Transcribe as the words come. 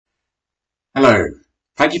Hello,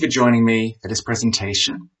 thank you for joining me for this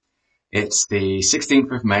presentation. It's the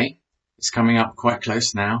 16th of May. It's coming up quite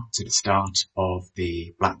close now to the start of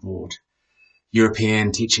the Blackboard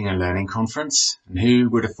European Teaching and Learning Conference, and who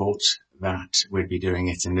would have thought that we'd be doing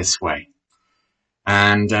it in this way?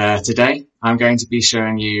 And today I'm going to be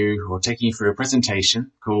showing you or taking you through a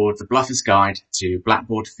presentation called The Bluffer's Guide to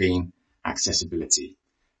Blackboard Theme Accessibility.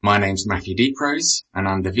 My name's Matthew Deeprose and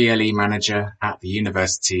I'm the VLE manager at the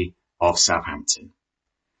University of Southampton.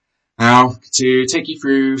 Now, to take you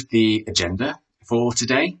through the agenda for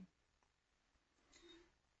today,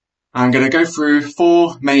 I'm going to go through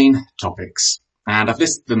four main topics, and I've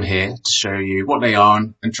listed them here to show you what they are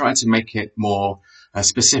and try to make it more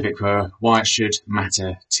specific for why it should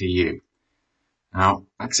matter to you. Now,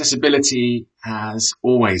 accessibility has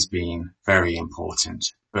always been very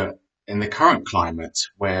important, but in the current climate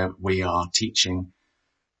where we are teaching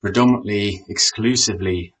predominantly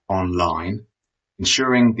exclusively online,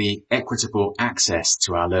 ensuring the equitable access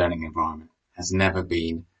to our learning environment has never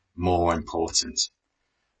been more important.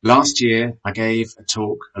 Last year, I gave a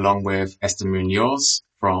talk along with Esther Munoz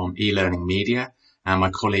from eLearning Media and my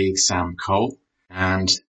colleague Sam Cole,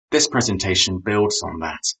 and this presentation builds on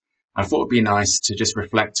that. I thought it'd be nice to just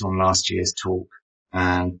reflect on last year's talk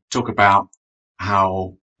and talk about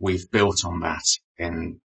how we've built on that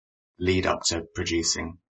in lead up to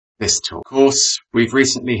producing this talk. Of course, we've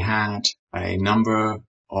recently had a number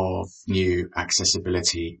of new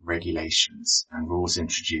accessibility regulations and rules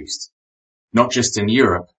introduced, not just in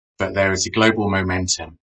Europe, but there is a global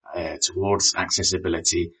momentum towards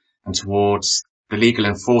accessibility and towards the legal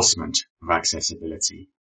enforcement of accessibility.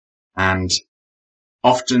 And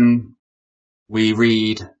often we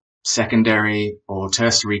read secondary or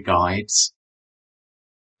tertiary guides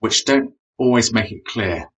which don't always make it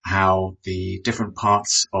clear how the different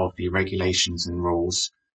parts of the regulations and rules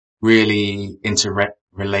really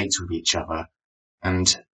interrelate with each other.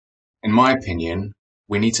 And in my opinion,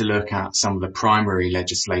 we need to look at some of the primary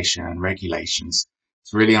legislation and regulations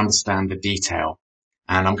to really understand the detail.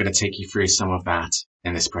 And I'm going to take you through some of that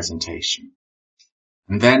in this presentation.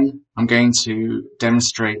 And then I'm going to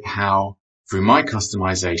demonstrate how, through my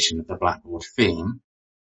customization of the Blackboard theme,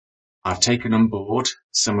 I've taken on board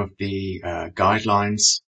some of the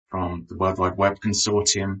guidelines from the World Wide Web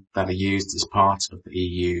Consortium that are used as part of the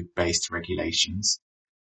EU-based regulations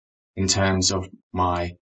in terms of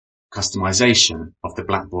my customization of the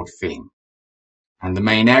Blackboard theme. And the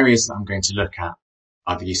main areas that I'm going to look at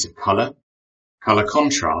are the use of color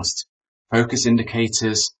contrast, focus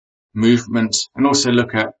indicators, movement, and also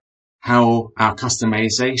look at how our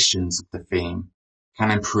customizations of the theme can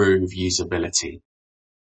improve usability.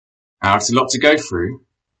 Now, it's a lot to go through,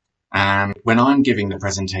 and when I'm giving the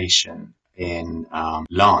presentation in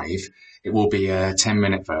live, it will be a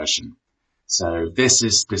 10-minute version. So this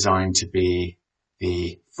is designed to be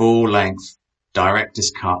the full-length director's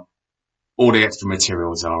cut. All the extra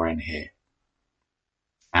materials are in here,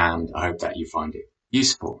 and I hope that you find it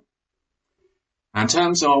useful. Now, in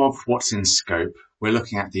terms of what's in scope, we're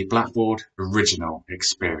looking at the Blackboard original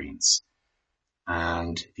experience.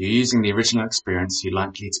 And if you're using the original experience, you're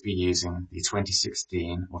likely to be using the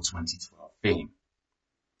 2016 or 2012 theme.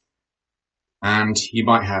 And you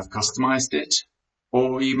might have customized it,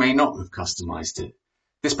 or you may not have customized it.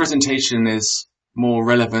 This presentation is more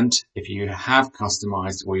relevant if you have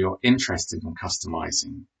customized or you're interested in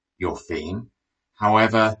customizing your theme.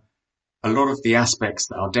 However, a lot of the aspects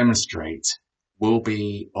that I'll demonstrate will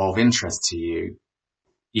be of interest to you,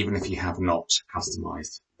 even if you have not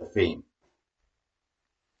customized the theme.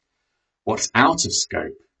 What's out of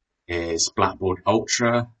scope is Blackboard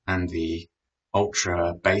Ultra and the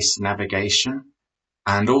Ultra base navigation,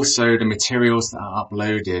 and also the materials that are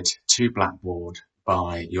uploaded to Blackboard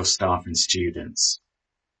by your staff and students.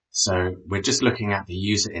 So we're just looking at the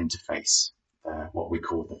user interface, what we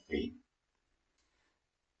call the theme.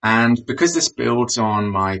 And because this builds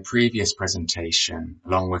on my previous presentation,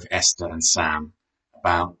 along with Esther and Sam,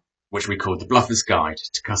 about which we called the Bluffer's Guide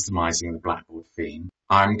to Customizing the Blackboard theme,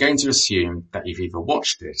 I'm going to assume that you've either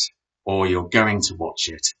watched it or you're going to watch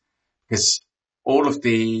it, because all of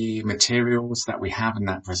the materials that we have in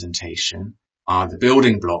that presentation are the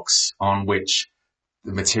building blocks on which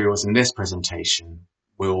the materials in this presentation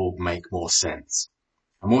will make more sense.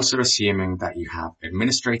 I'm also assuming that you have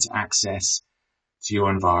administrator access to your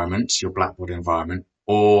environment, your Blackboard environment,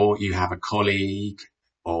 or you have a colleague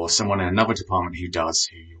or someone in another department who does,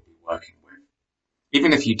 who you'll be working with.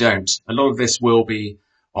 Even if you don't, a lot of this will be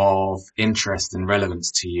of interest and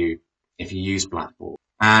relevance to you if you use Blackboard.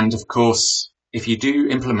 And of course, if you do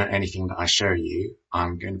implement anything that I show you,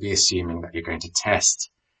 I'm going to be assuming that you're going to test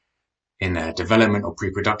in a development or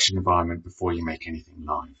pre-production environment before you make anything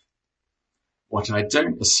live. What I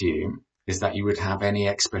don't assume is that you would have any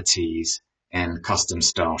expertise in custom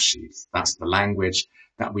style sheets. That's the language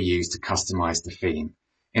that we use to customize the theme.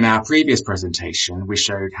 In our previous presentation, we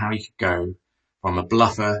showed how you could go from a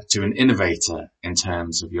bluffer to an innovator in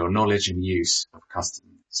terms of your knowledge and use of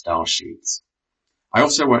custom style sheets. I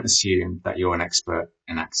also won't assume that you're an expert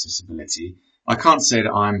in accessibility. I can't say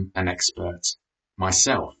that I'm an expert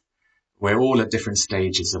myself. We're all at different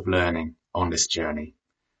stages of learning on this journey.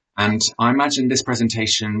 And I imagine this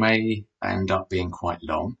presentation may end up being quite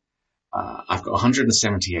long. I've got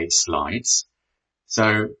 178 slides,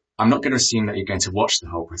 so I'm not going to assume that you're going to watch the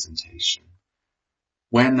whole presentation.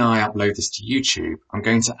 When I upload this to YouTube, I'm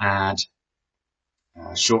going to add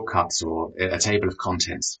shortcuts or a table of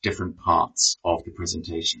contents to different parts of the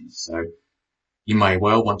presentation. So you may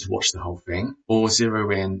well want to watch the whole thing or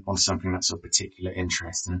zero in on something that's of particular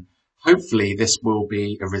interest. And hopefully this will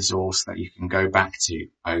be a resource that you can go back to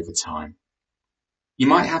over time. You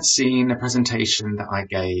might have seen a presentation that I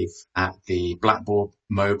gave at the Blackboard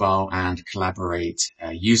Mobile and Collaborate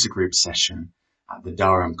user group session at the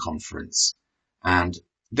Durham conference. And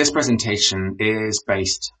this presentation is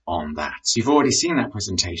based on that. So you've already seen that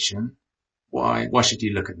presentation. Why should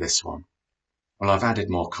you look at this one? Well, I've added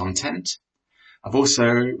more content. I've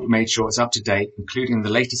also made sure it's up to date, including the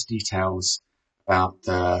latest details about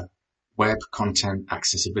the Web Content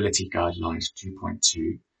Accessibility Guidelines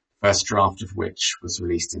 2.2, first draft of which was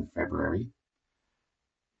released in February.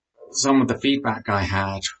 Some of the feedback I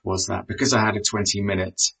had was that because I had a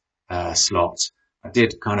 20-minute slot, I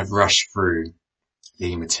did kind of rush through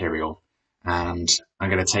the material, and I'm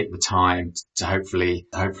going to take the time to hopefully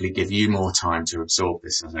give you more time to absorb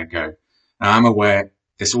this as I go. Now, I'm aware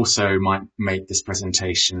this also might make this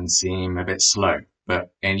presentation seem a bit slow,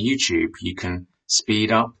 but in YouTube you can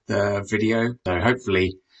speed up the video, so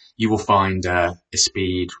hopefully you will find a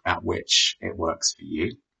speed at which it works for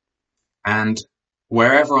you. And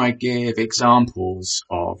wherever I give examples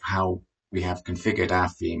of how we have configured our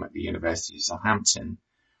theme at the University of Southampton,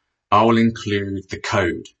 I will include the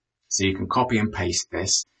code, so you can copy and paste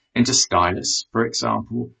this into Stylus, for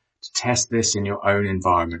example, to test this in your own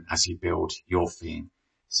environment as you build your theme.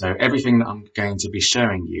 So everything that I'm going to be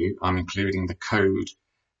showing you, I'm including the code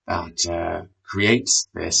that creates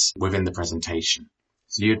this within the presentation.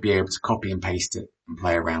 So you'd be able to copy and paste it and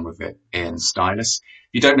play around with it in Stylus.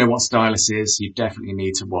 If you don't know what Stylus is, you definitely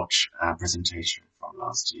need to watch our presentation from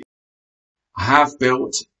last year. I have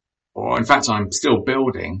built, or in fact I'm still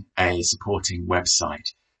building, a supporting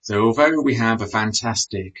website. So although we have a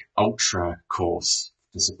fantastic Ultra course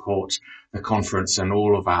to support the conference and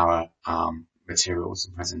all of our materials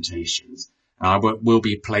and presentations, I will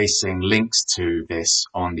be placing links to this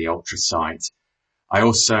on the Ultra site. I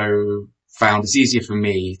also found it's easier for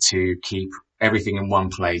me to keep everything in one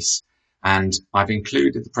place, and I've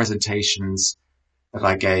included the presentations that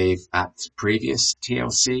I gave at previous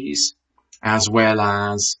TLCs, as well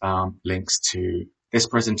as links to this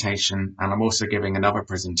presentation, and I'm also giving another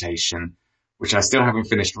presentation, which I still haven't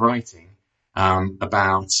finished writing,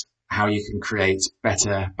 about how you can create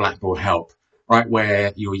better Blackboard help right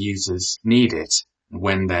where your users need it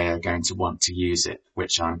when they're going to want to use it,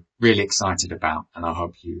 which I'm really excited about, and I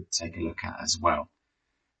hope you take a look at as well.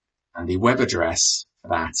 And the web address for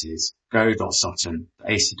that is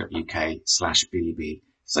go.sutton.ac.uk/bb,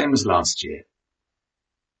 same as last year.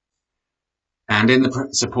 And in the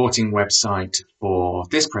supporting website for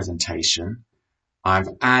this presentation, I've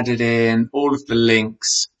added in all of the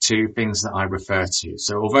links to things that I refer to.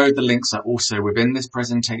 So although the links are also within this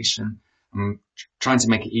presentation, I'm trying to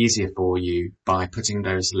make it easier for you by putting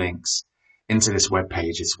those links into this web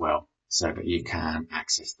page as well, so that you can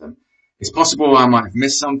access them. It's possible I might have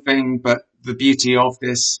missed something, but the beauty of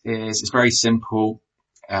this is it's very simple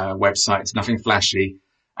website. It's nothing flashy,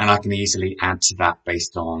 and I can easily add to that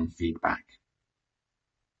based on feedback.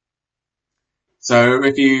 So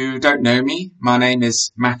if you don't know me, my name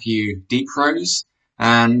is Matthew Deeprose,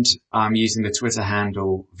 and I'm using the Twitter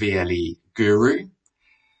handle VLE Guru.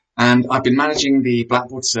 And I've been managing the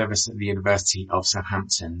Blackboard service at the University of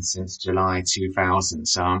Southampton since July 2000,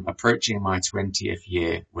 so I'm approaching my 20th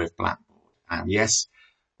year with Blackboard. And yes,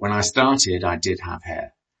 when I started, I did have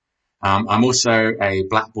hair. I'm also a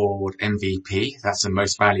Blackboard MVP, that's the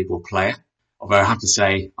most valuable player. Although I have to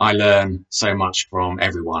say, I learn so much from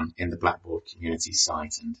everyone in the Blackboard community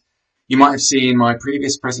site. And you might have seen my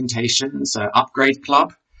previous presentations, Upgrade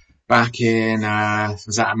Club, back in,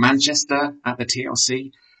 was that at Manchester at the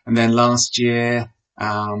TLC? And then last year,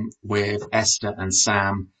 with Esther and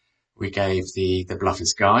Sam, we gave the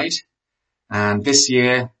Bluffer's Guide. And this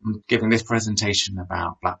year, I'm giving this presentation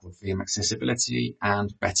about Blackboard theme accessibility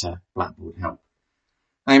and better Blackboard help.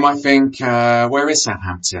 Now you might think, where is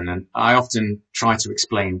Southampton? And I often try to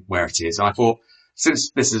explain where it is. I thought,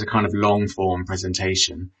 since this is a kind of long form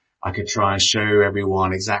presentation, I could try and show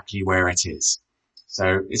everyone exactly where it is.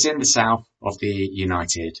 So it's in the south of the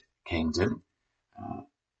United Kingdom.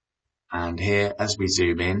 And here, as we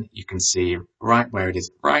zoom in, you can see right where it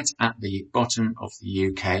is, right at the bottom of the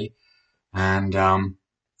UK, and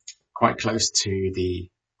quite close to the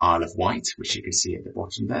Isle of Wight, which you can see at the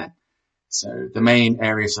bottom there. So the main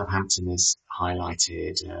area of Southampton is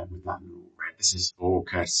highlighted with that little red. This is all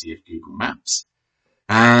courtesy of Google Maps.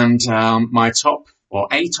 And a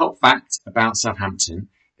top fact about Southampton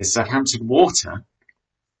is Southampton Water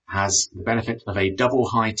has the benefit of a double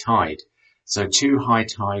high tide. So 2 high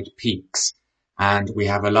tide peaks, and we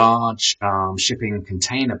have a large shipping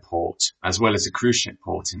container port as well as a cruise ship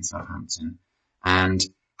port in Southampton. And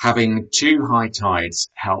having 2 high tides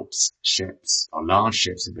helps ships, or large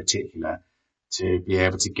ships in particular, to be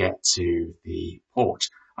able to get to the port.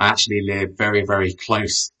 I actually live very, very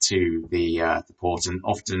close to the port, and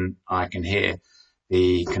often I can hear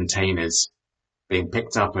the containers being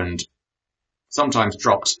picked up and sometimes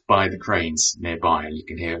dropped by the cranes nearby, and you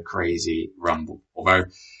can hear a crazy rumble. Although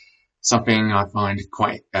something I find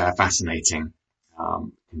quite fascinating,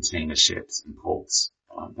 container ships and ports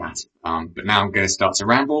like that. But now I'm going to start to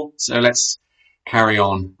ramble, so let's carry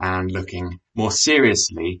on and looking more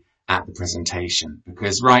seriously at the presentation,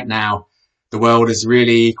 because right now the world is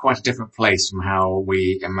really quite a different place from how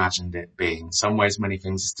we imagined it being. In some ways, many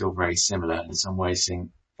things are still very similar. In some ways,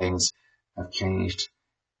 things have changed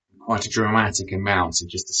quite a dramatic amount in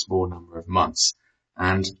just a small number of months.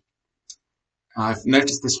 And I've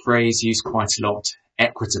noticed this phrase used quite a lot,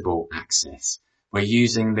 equitable access. We're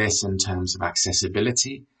using this in terms of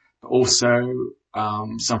accessibility, but also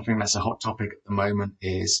something that's a hot topic at the moment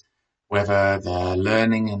is whether the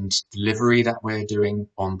learning and delivery that we're doing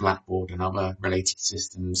on Blackboard and other related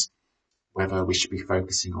systems, whether we should be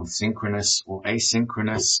focusing on synchronous or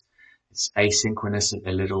asynchronous. It's asynchronous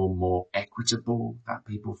a little more equitable, that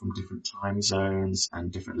people from different time zones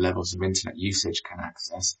and different levels of internet usage can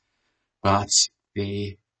access. But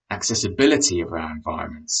the accessibility of our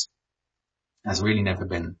environments has really never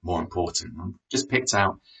been more important. I've just picked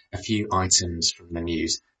out a few items from the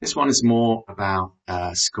news. This one is more about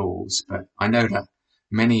schools, but I know that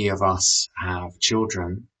many of us have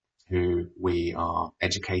children who we are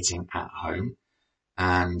educating at home,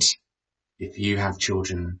 and if you have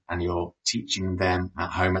children and you're teaching them at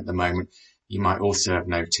home at the moment, you might also have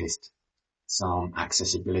noticed some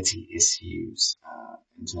accessibility issues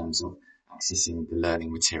in terms of accessing the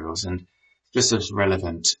learning materials, and just as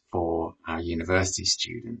relevant for our university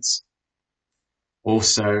students.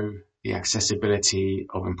 Also, the accessibility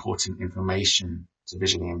of important information to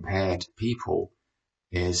visually impaired people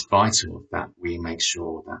is vital, that we make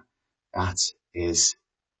sure that that is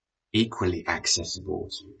equally accessible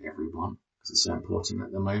to everyone, because it's so important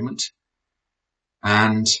at the moment.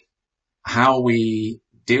 And how we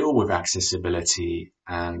deal with accessibility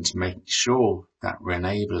and make sure that we're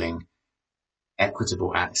enabling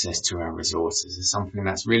equitable access to our resources is something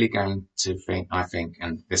that's really going to I think,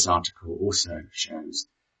 and this article also shows,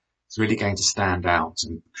 it's really going to stand out,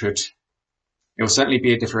 and it will certainly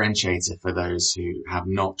be a differentiator for those who have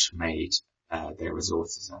not made their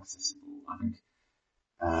resources accessible. I think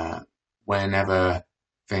whenever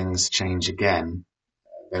things change again,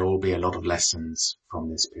 there will be a lot of lessons from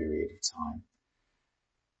this period of time.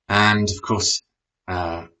 And of course,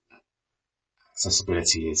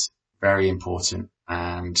 accessibility is very important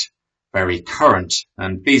and very current.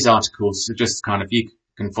 And these articles are just kind of, you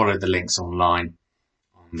can follow the links online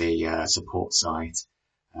on the support site.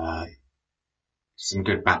 Some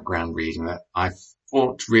good background reading that I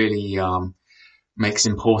thought really makes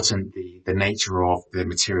important the nature of the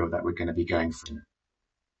material that we're going to be going through.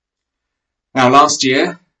 Now, last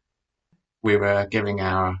year we were giving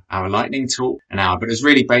our lightning talk an hour, but it was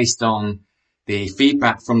really based on the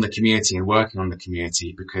feedback from the community and working on the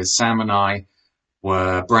community, because Sam and I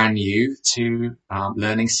were brand new to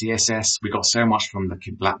learning CSS. We got so much from the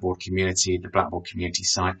Blackboard community, the Blackboard community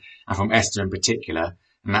site, and from Esther in particular.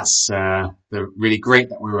 And that's really great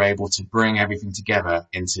that we were able to bring everything together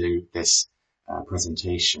into this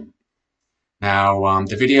presentation. Now,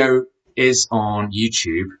 the video is on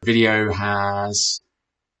YouTube. The video has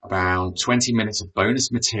about 20 minutes of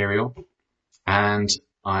bonus material, and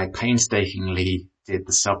I painstakingly did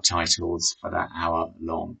the subtitles for that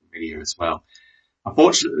hour-long video as well.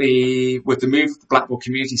 Unfortunately, with the move to the Blackboard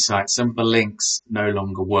community site, some of the links no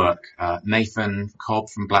longer work. Nathan Cobb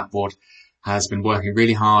from Blackboard has been working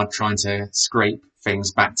really hard trying to scrape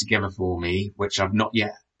things back together for me, which I've not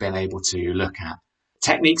yet been able to look at.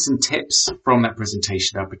 Techniques and tips from that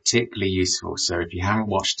presentation are particularly useful, so if you haven't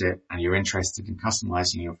watched it and you're interested in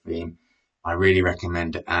customizing your theme, I really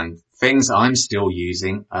recommend it. And things I'm still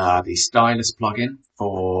using are the Stylus plugin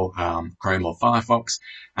for Chrome or Firefox,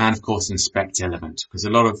 and of course Inspect Element, because a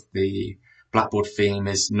lot of the Blackboard theme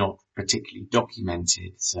is not particularly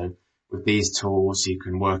documented. So with these tools, you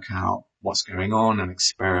can work out what's going on and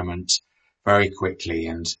experiment very quickly.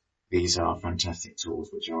 And these are fantastic tools,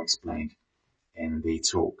 which I'll explain in the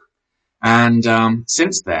talk. And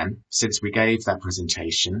since we gave that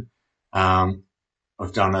presentation,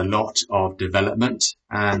 I've done a lot of development,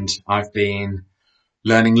 and I've been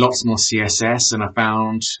learning lots more CSS, and I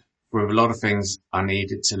found with a lot of things I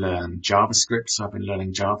needed to learn JavaScript, so I've been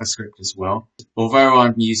learning JavaScript as well. Although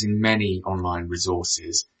I'm using many online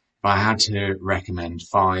resources, if I had to recommend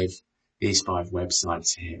these five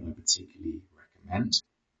websites here I particularly recommend.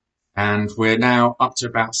 And we're now up to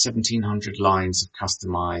about 1,700 lines of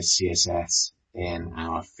customized CSS in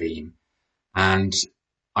our theme. And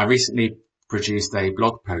I recently produced a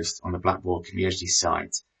blog post on the Blackboard community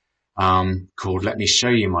site called Let Me Show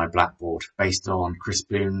You My Blackboard, based on Chris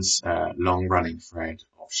Boone's long-running thread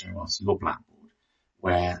of Show Us Your Blackboard,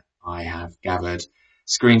 where I have gathered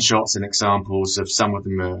screenshots and examples of some of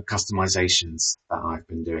the customizations that I've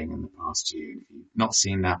been doing in the past year. If you've not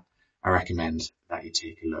seen that, I recommend that you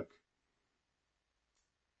take a look.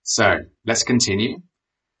 So let's continue.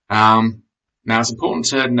 Now, it's important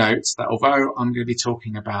to note that although I'm going to be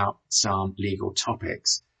talking about some legal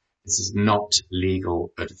topics, this is not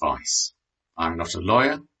legal advice. I'm not a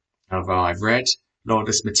lawyer. Although I've read a lot of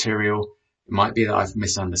this material, it might be that I've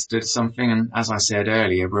misunderstood something. And as I said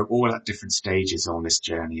earlier, we're all at different stages on this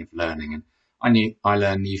journey of learning. And I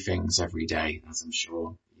learn new things every day, as I'm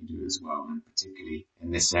sure you do as well, and particularly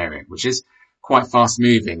in this area, which is quite fast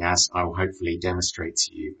moving, as I will hopefully demonstrate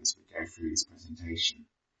to you as we go through this presentation.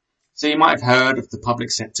 So you might have heard of the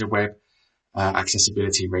public sector web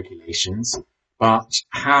accessibility regulations, but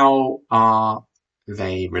how are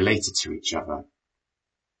they related to each other?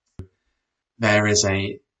 There is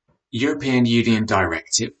a European Union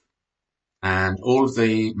directive, and all of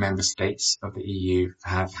the member states of the EU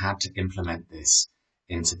have had to implement this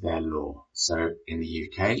into their law. So in the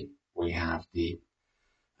UK, we have the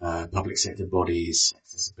public sector bodies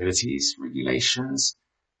accessibilities regulations,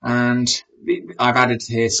 and I've added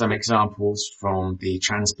here some examples from the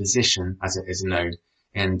transposition, as it is known,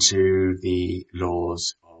 into the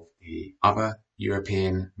laws of the other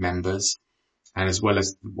European members. And as well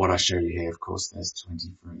as what I show you here, of course, there's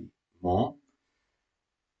 23 more.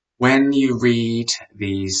 When you read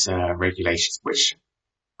these regulations, which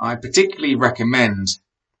I particularly recommend,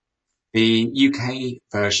 the UK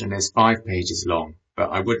version is 5 pages long, but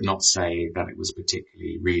I would not say that it was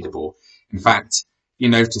particularly readable. In fact, you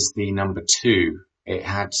notice the number 2 it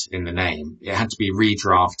had in the name. It had to be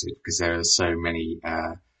redrafted because there are so many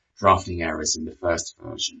drafting errors in the first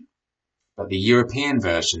version. But the European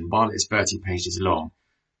version, while it's 30 pages long,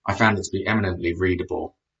 I found it to be eminently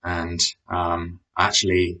readable. And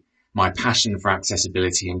actually, my passion for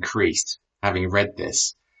accessibility increased having read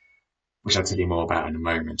this, which I'll tell you more about in a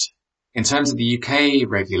moment. In terms of the UK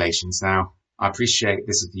regulations now, I appreciate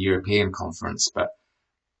this is the European conference, but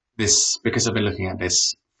this, because I've been looking at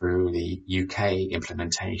this through the UK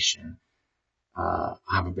implementation, I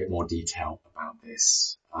have a bit more detail about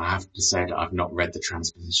this. I have to say that I've not read the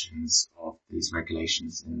transpositions of these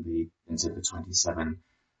regulations into the 27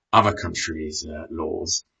 other countries'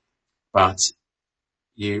 laws, but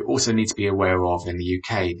you also need to be aware of in the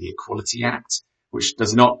UK the Equality Act, which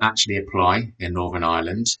does not actually apply in Northern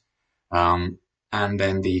Ireland, and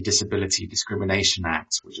then the Disability Discrimination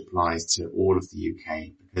Act, which applies to all of the UK,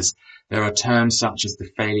 because there are terms such as the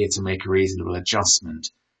failure to make a reasonable adjustment,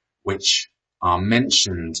 which are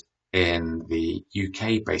mentioned in the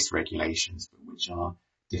UK-based regulations, but which are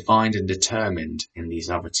defined and determined in these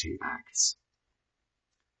other 2 acts.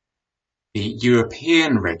 The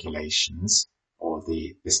European regulations, or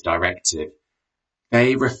this directive,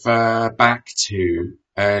 they refer back to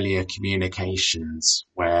earlier communications,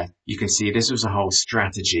 where you can see this was a whole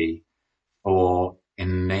strategy for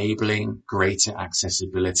enabling greater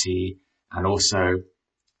accessibility and also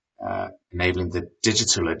enabling the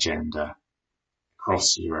digital agenda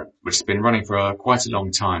across Europe, which has been running for quite a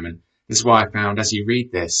long time. And this is why I found, as you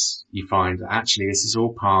read this, you find that actually this is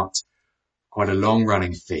all part of quite a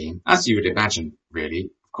long-running theme, as you would imagine,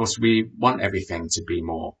 really. Of course, we want everything to be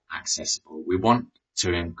more accessible. We want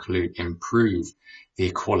to improve the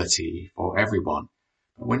equality for everyone.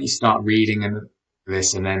 But when you start reading and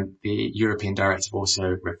this, and then the European Directive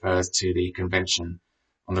also refers to the Convention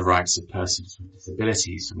on the Rights of Persons with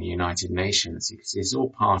Disabilities from the United Nations. You can see it's all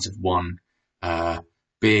part of one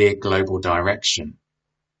big global direction.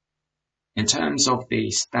 In terms of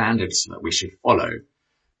the standards that we should follow,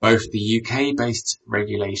 both the UK-based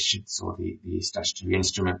regulations, or the statutory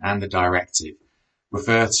instrument, and the directive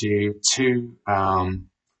refer to two items: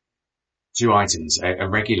 a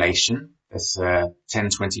regulation, that's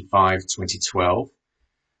 1025/2012,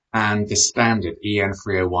 and the standard EN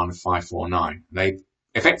 301549. They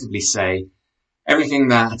effectively say everything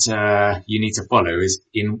that you need to follow is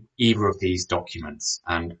in either of these documents,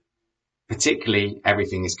 and particularly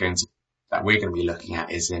everything that we're going to be looking at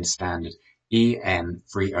is in standard EN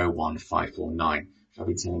 301549, which I'll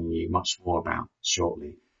be telling you much more about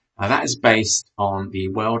shortly. That is based on the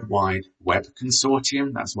World Wide Web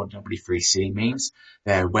Consortium. That's what W3C means.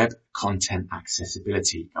 They're Web Content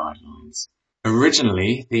Accessibility Guidelines.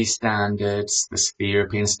 Originally, these standards, the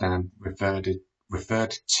European standard,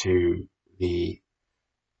 referred to the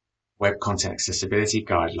Web Content Accessibility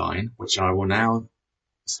Guideline, which I will now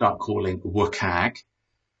start calling WCAG,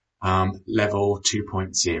 level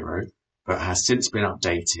 2.0, but has since been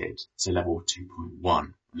updated to level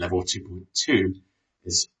 2.1. Level 2.2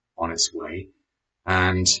 is on its way,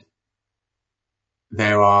 and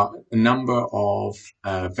there are a number of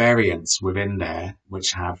variants within there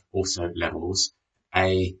which have also levels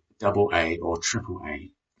A, AA, or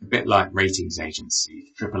AAA, a bit like ratings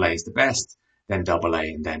agencies. AAA is the best, then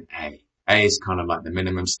AA, and then A. A is kind of like the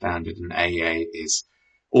minimum standard, and AA is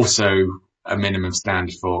also a minimum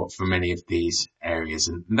standard for many of these areas,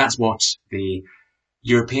 and that's what the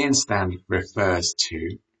European standard refers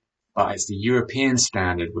to. But it's the European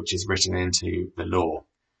standard which is written into the law.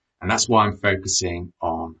 And that's why I'm focusing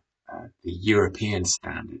on the European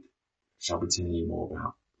standard, which I'll be telling you more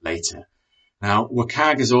about later. Now,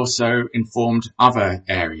 WCAG has also informed other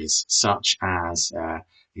areas, such as an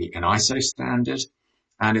ISO standard,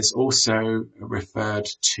 and it's also referred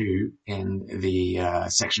to in the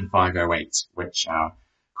Section 508, which our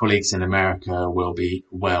colleagues in America will be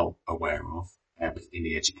well aware of in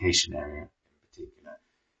the education area in particular.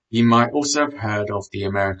 You might also have heard of the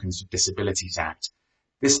Americans with Disabilities Act.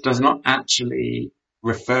 This does not actually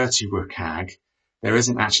refer to WCAG. There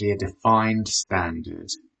isn't actually a defined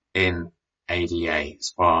standard in ADA as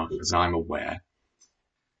far as I'm aware.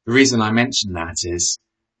 The reason I mention that is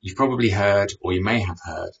you've probably heard, or you may have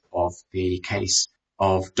heard, of the case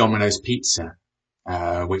of Domino's Pizza,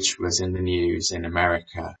 which was in the news in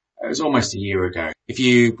America. It was almost a year ago. If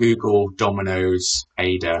you Google Domino's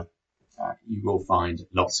ADA, you will find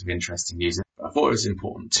lots of interesting news. I thought it was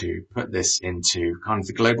important to put this into kind of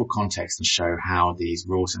the global context and show how these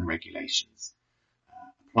rules and regulations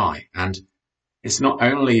apply. And it's not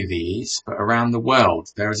only these, but around the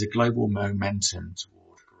world, there is a global momentum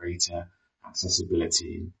toward greater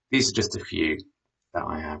accessibility. These are just a few that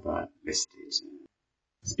I have listed.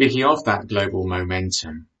 Speaking of that global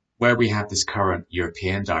momentum, where we have this current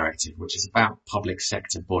European directive, which is about public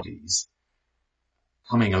sector bodies,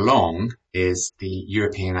 coming along is the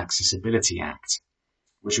European Accessibility Act,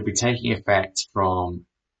 which will be taking effect from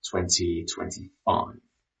 2025.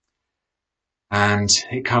 And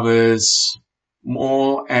it covers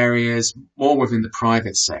more areas, more within the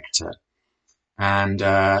private sector. And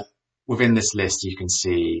within this list, you can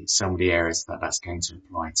see some of the areas that that's going to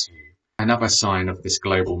apply to. Another sign of this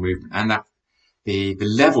global movement, and that the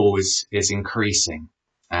level is increasing.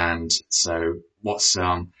 And so what's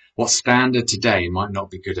standard today might not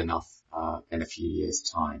be good enough in a few years'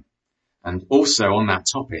 time. And also on that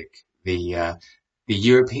topic, the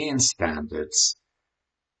European standards,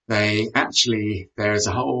 there is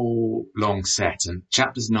a whole long set, and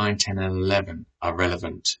chapters 9, 10 and 11 are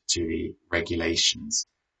relevant to the regulations.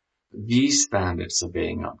 These standards are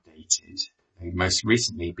being updated. They've most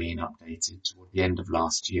recently been updated toward the end of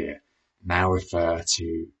last year, now refer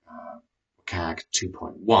to WCAG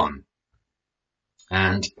 2.1.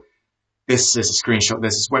 And this is a screenshot.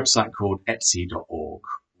 There's this website called etsy.org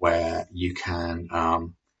where you can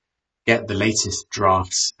get the latest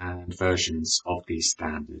drafts and versions of these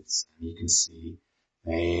standards. And you can see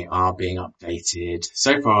they are being updated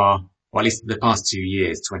so far, or at least the past 2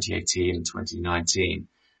 years, 2018 and 2019,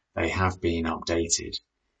 they have been updated.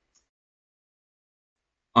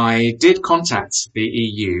 I did contact the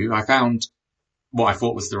EU. I found what I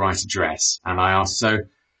thought was the right address, and I asked,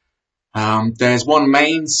 there's one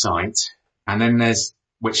main site, and then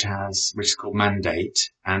which is called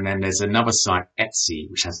Mandate, and then there's another site, Etsy,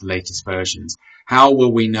 which has the latest versions. How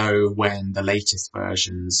will we know when the latest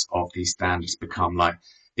versions of these standards become like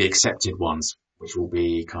the accepted ones, which will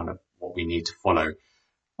be kind of what we need to follow.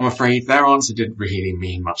 I'm afraid their answer didn't really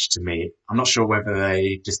mean much to me. I'm not sure whether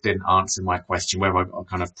they just didn't answer my question, whether I got a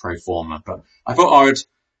kind of pro forma, but I thought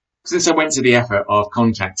since I went to the effort of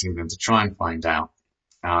contacting them to try and find out,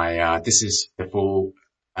 this is the full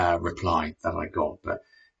reply that I got. But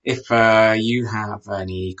if you have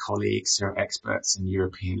any colleagues who are experts in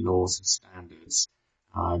European laws and standards,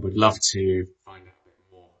 I would love to find out a bit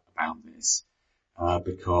more about this,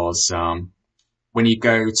 because when you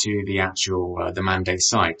go to the actual the mandate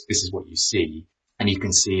site, this is what you see, and you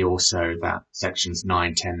can see also that sections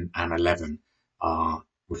 9, 10 and 11 are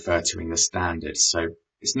referred to in the standards. So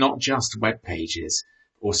it's not just web pages,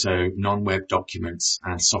 also non-web documents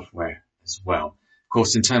and software as well. Of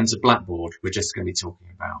course, in terms of Blackboard, we're just going to be talking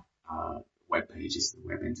about web pages, the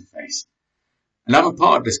web interface. Another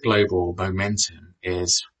part of this global momentum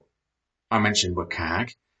is, I mentioned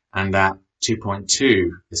WCAG, and that 2.2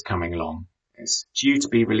 is coming along. It's due to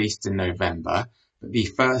be released in November, but the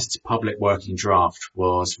first public working draft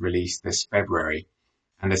was released this February.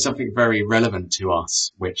 And there's something very relevant to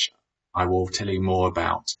us, which I will tell you more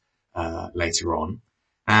about later on.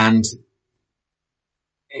 And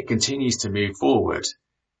it continues to move forward.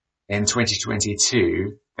 In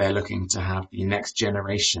 2022, they're looking to have the next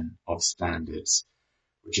generation of standards,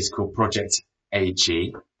 which is called Project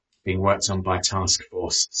AG, being worked on by Task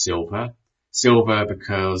Force Silver. Silver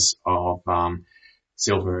because of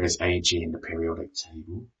silver is AG in the periodic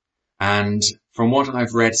table. And from what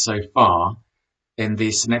I've read so far, in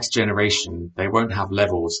this next generation, they won't have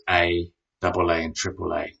levels A, AA and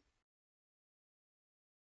AAA.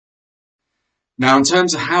 Now, in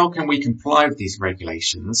terms of how can we comply with these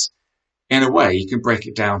regulations, in a way, you can break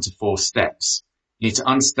it down to 4 steps. You need to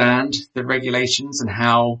understand the regulations and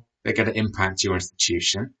how they're going to impact your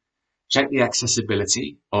institution. Check the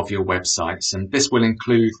accessibility of your websites, and this will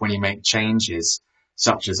include when you make changes,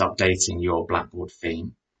 such as updating your Blackboard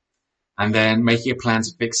theme, and then making a plan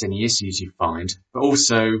to fix any issues you find, but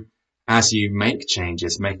also, as you make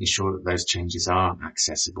changes, making sure that those changes are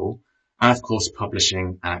accessible, and of course,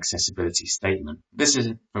 publishing an accessibility statement. This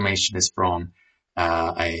information is from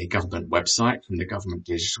a government website, from the Government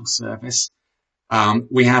Digital Service.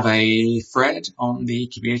 We have a thread on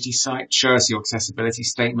the community site, Show Us Your Accessibility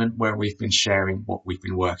Statement, where we've been sharing what we've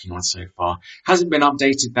been working on so far. Hasn't been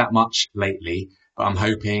updated that much lately, but I'm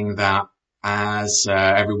hoping that as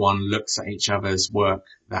everyone looks at each other's work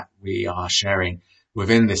that we are sharing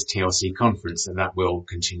within this TLC conference, that will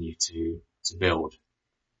continue to build.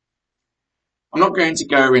 I'm not going to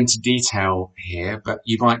go into detail here, but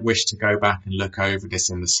you might wish to go back and look over this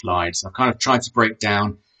in the slides. I've kind of tried to break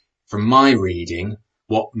down from my reading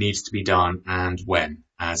what needs to be done and when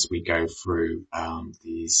as we go through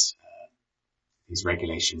these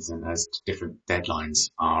regulations and as different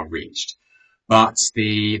deadlines are reached. But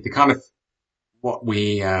the kind of what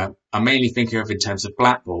we are mainly thinking of in terms of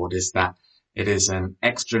Blackboard is that it is an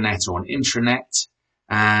extranet or an intranet,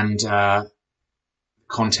 and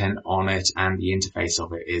content on it and the interface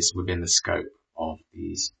of it is within the scope of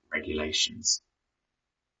these regulations.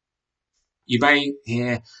 You may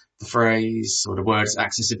hear the phrase or the words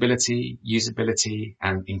accessibility, usability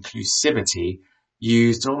and inclusivity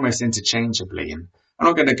used almost interchangeably, and I'm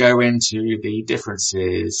not going to go into the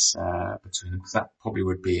differences between them because that probably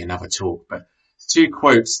would be another talk, but 2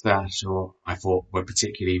 quotes that I thought were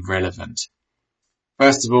particularly relevant.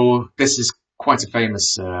 First of all, this is quite a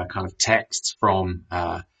famous kind of text from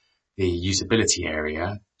the usability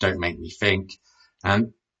area, Don't Make Me Think,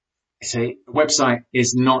 and it's a website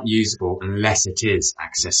is not usable unless it is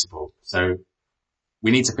accessible. So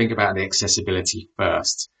we need to think about the accessibility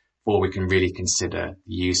first before we can really consider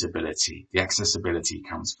the usability. The accessibility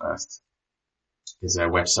comes first, because a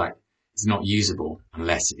website is not usable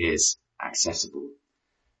unless it is accessible.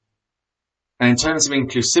 And in terms of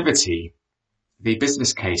inclusivity, the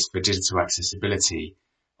business case for digital accessibility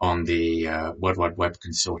on the World Wide Web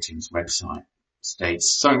Consortium's website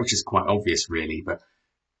states something which is quite obvious really, but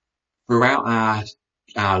throughout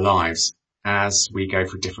our lives, as we go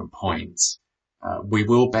through different points, we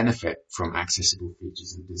will benefit from accessible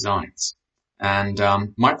features and designs. And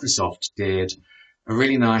Microsoft did a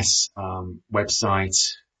really nice website,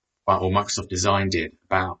 or Microsoft Design did,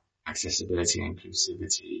 about accessibility and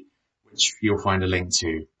inclusivity, which you'll find a link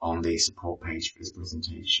to on the support page for this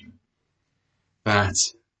presentation. That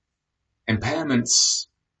impairments,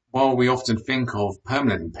 while we often think of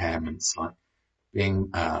permanent impairments like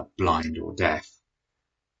being blind or deaf,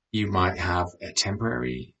 you might have a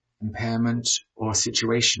temporary impairment or a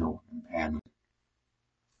situational impairment.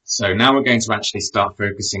 So now we're going to actually start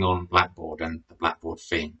focusing on Blackboard and the Blackboard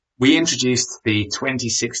theme. We introduced the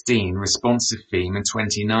 2016 responsive theme in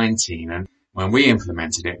 2019, and when we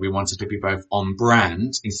implemented it, we wanted to be both on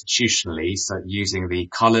brand institutionally, so using the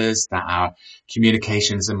colours that our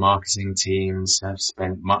communications and marketing teams have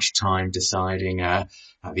spent much time deciding that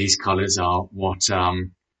these colours are what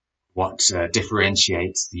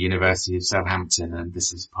differentiates the University of Southampton, and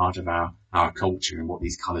this is part of our culture and what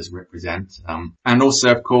these colours represent. And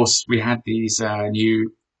also, of course, we had these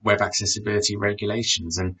new web accessibility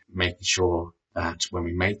regulations, and making sure that when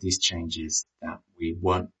we made these changes that we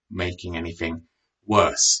weren't making anything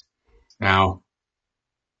worse. Now,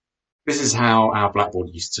 this is how our Blackboard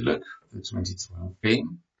used to look for the 2012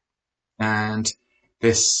 theme, and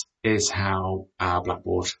this is how our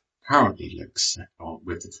Blackboard currently looks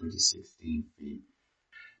with the 2016 theme.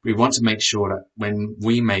 We want to make sure that when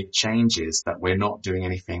we make changes that we're not doing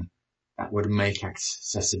anything that would make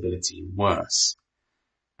accessibility worse.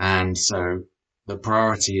 And so the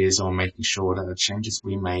priority is on making sure that the changes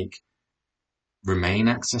we make remain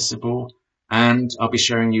accessible, and I'll be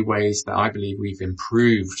showing you ways that I believe we've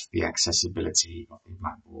improved the accessibility of the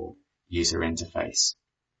Blackboard user interface.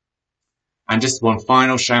 And just one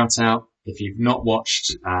final shout out, if you've not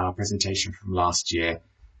watched our presentation from last year,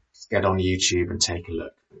 just get on YouTube and take a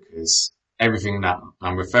look, because everything that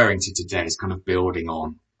I'm referring to today is kind of building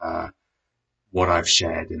on what I've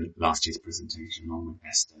shared in last year's presentation along with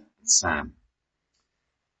Esther and Sam.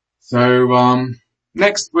 So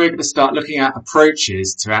next we're going to start looking at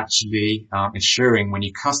approaches to actually ensuring when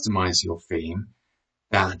you customize your theme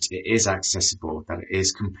that it is accessible, that it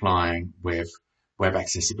is complying with web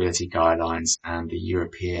accessibility guidelines and the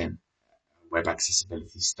European web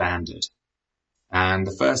accessibility standard. And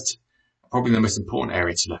the first, probably the most important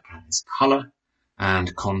area to look at is colour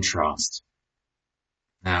and contrast.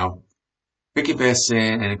 Now, think of this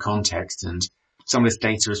in a context, and some of this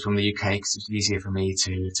data is from the UK because it's easier for me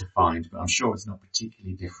to find, but I'm sure it's not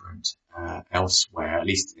particularly different elsewhere, at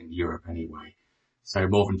least in Europe anyway. So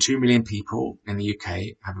more than 2 million people in the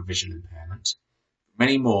UK have a visual impairment.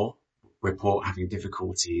 Many more report having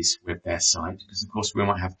difficulties with their sight because, of course, we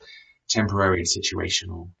might have temporary and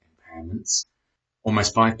situational impairments.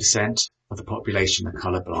 Almost 5% of the population are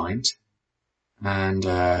colourblind, and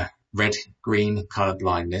red-green colour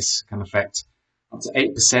blindness can affect up to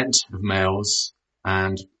 8% of males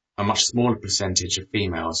and a much smaller percentage of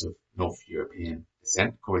females of North European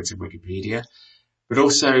descent, according to Wikipedia. But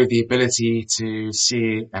also the ability to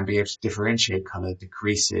see and be able to differentiate colour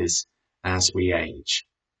decreases as we age.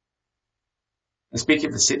 And speaking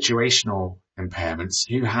of the situational impairments,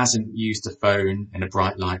 who hasn't used a phone in a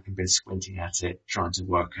bright light and been squinting at it, trying to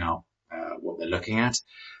work out what they're looking at?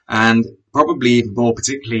 And probably even more,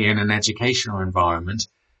 particularly in an educational environment,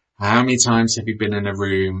 how many times have you been in a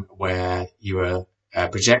room where you were a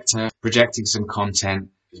projector projecting some content,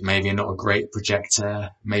 maybe not a great projector,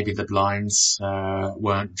 maybe the blinds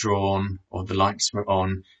weren't drawn or the lights were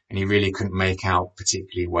on, and you really couldn't make out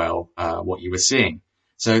particularly well what you were seeing?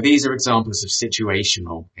 So these are examples of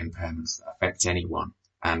situational impairments that affect anyone,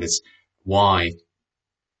 and it's why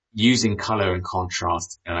using colour and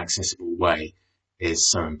contrast in an accessible way is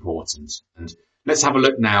so important. And let's have a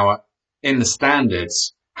look now in the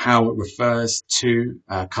standards how it refers to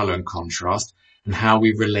colour and contrast and how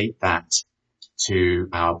we relate that to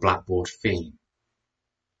our Blackboard theme.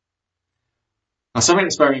 Now, something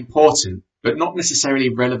that's very important but not necessarily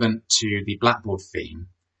relevant to the Blackboard theme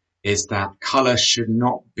is that colour should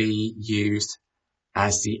not be used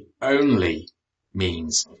as the only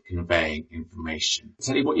means of conveying information. I'll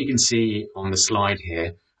tell you what you can see on the slide here.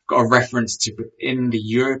 I've got a reference to in the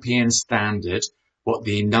European standard what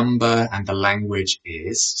the number and the language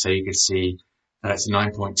is. So you can see that it's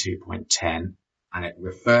 9.2.10 and it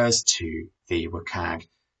refers to the WCAG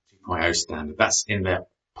 2.0 standard. That's in the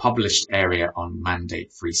published area on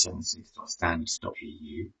mandate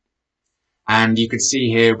 376.standards.eu. And you can see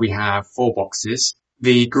here we have 4 boxes.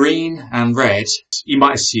 The green and red, you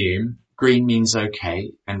might assume green means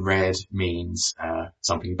okay and red means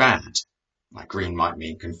something bad. Like green might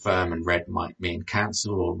mean confirm and red might mean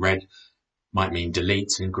cancel, or red might mean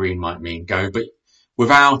delete and green might mean go. But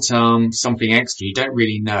without something extra, you don't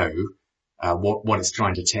really know what it's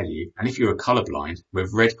trying to tell you. And if you're colourblind,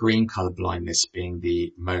 with red-green colour blindness being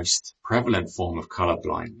the most prevalent form of colour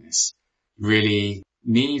blindness, you really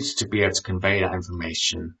need to be able to convey that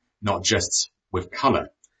information, not just with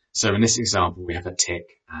colour. So in this example, we have a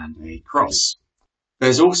tick and a cross.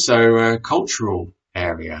 There's also a cultural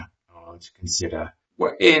area to consider.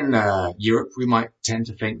 In Europe, we might tend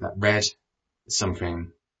to think that red is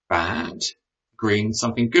something bad, green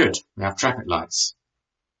something good. We have traffic lights.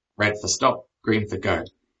 Red for stop, green for go.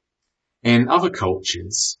 In other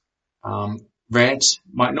cultures, Red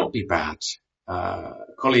might not be bad. A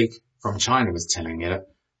colleague from China was telling me that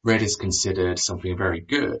red is considered something very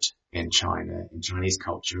good in China, in Chinese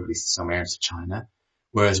culture, at least in some areas of China,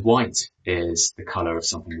 whereas white is the colour of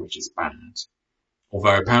something which is bad.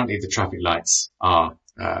 Although apparently the traffic lights are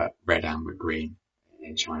red, amber, green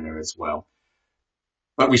in China as well.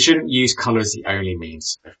 But we shouldn't use colour as the only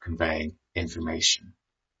means of conveying information.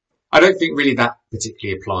 I don't think really that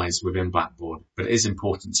particularly applies within Blackboard, but it is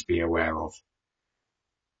important to be aware of.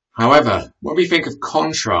 However, when we think of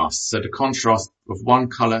contrast, so the contrast of one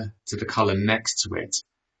colour to the colour next to it,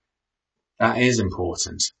 that is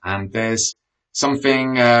important. And there's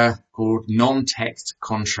something called non-text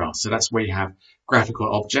contrast. So that's where you have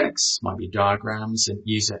graphical objects, might be diagrams, and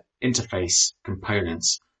user interface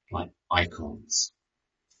components like icons.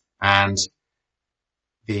 And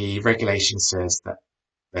the regulation says that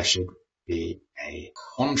there should be a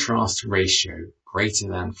contrast ratio greater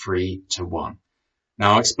than 3:1.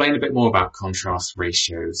 Now, I'll explain a bit more about contrast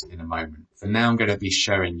ratios in a moment. For now, I'm going to be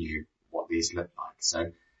showing you what these look like.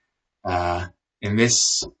 So, in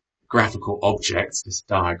this graphical object, this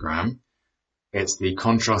diagram, it's the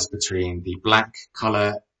contrast between the black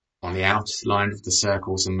colour on the outer line of the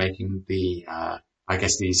circles and making the, I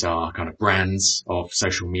guess these are kind of brands of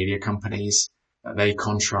social media companies. They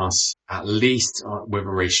contrast at least with a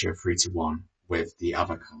ratio of 3:1 with the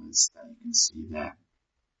other colours that you can see there.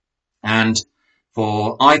 And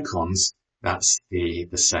for icons, that's the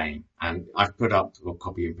same. And I've put up or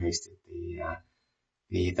copy and pasted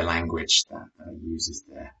the language that uses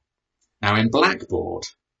there. Now in Blackboard,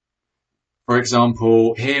 for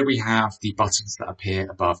example, here we have the buttons that appear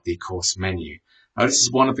above the course menu. Now this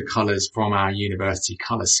is one of the colours from our university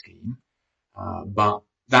colour scheme, but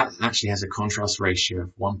that actually has a contrast ratio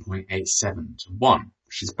of 1.87:1,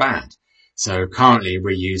 which is bad. So currently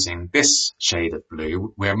we're using this shade of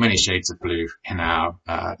blue. We have many shades of blue in our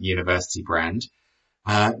university brand.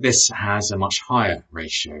 This has a much higher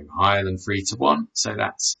ratio, higher than 3:1, so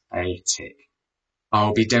that's a tick.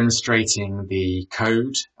 I'll be demonstrating the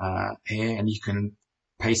code here, and you can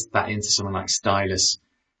paste that into something like Stylus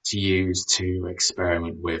to use to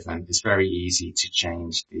experiment with, and it's very easy to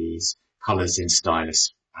change these colours in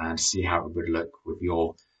Stylus and see how it would look with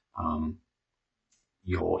your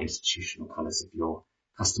institutional colours if you're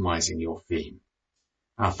customizing your theme.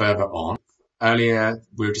 Now further on, earlier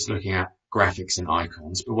we were just looking at graphics and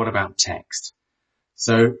icons, but what about text?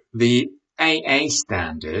 So the AA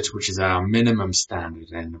standard, which is our minimum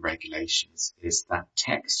standard in the regulations, is that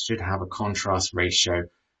text should have a contrast ratio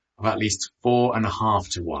of at least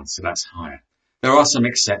 4.5:1, so that's higher. There are some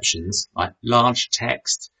exceptions, like large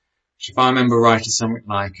text, which if I remember right is something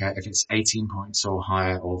like if it's 18 points or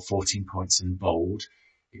higher or 14 points in bold,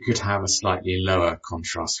 it could have a slightly lower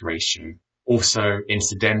contrast ratio. Also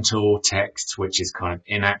incidental text, which is kind of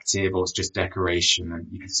inactive or it's just decoration,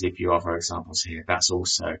 and you can see a few other examples here, that's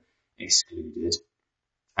also excluded.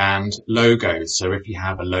 And logos, so if you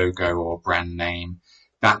have a logo or brand name,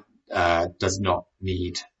 that does not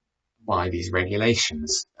need by these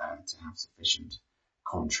regulations to have sufficient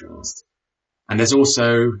contrast. And there's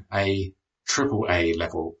also a AAA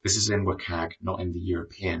level. This is in WCAG, not in the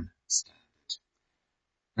European standard.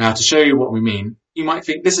 Now, to show you what we mean, you might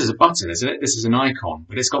think this is a button, isn't it? This is an icon,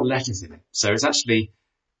 but it's got letters in it. So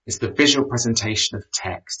it's the visual presentation of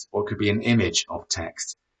text, or it could be an image of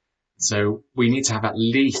text. So we need to have at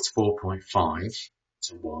least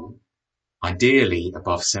 4.5:1, ideally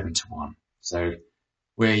above 7:1. So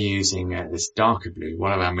we're using this darker blue,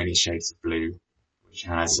 one of our many shades of blue, which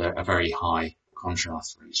has a very high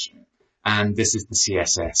contrast ratio. And this is the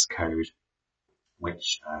CSS code,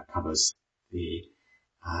 which covers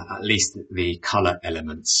at least the color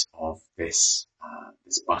elements of this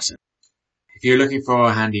button. If you're looking for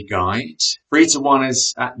a handy guide, 3:1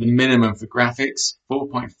 is at the minimum for graphics,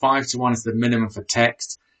 4.5:1 is the minimum for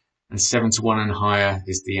text, and 7:1 and higher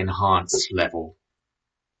is the enhanced level.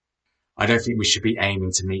 I don't think we should be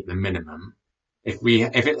aiming to meet the minimum. If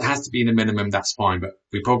it has to be the minimum, that's fine, but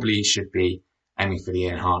we probably should be aiming for the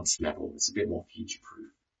enhanced level. It's a bit more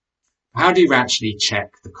future-proof. How do you actually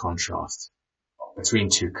check the contrast between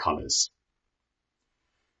two colours?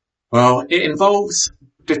 Well, it involves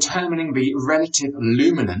determining the relative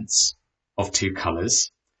luminance of two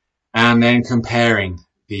colours and then comparing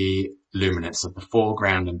the luminance of the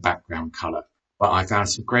foreground and background colour. But I found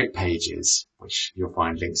some great pages, which you'll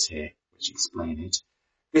find links here, which explain it.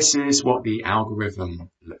 This is what the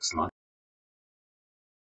algorithm looks like.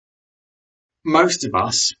 Most of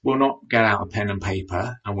us will not get out a pen and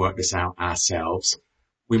paper and work this out ourselves.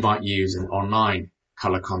 We might use an online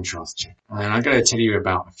colour contrast check. And I'm going to tell you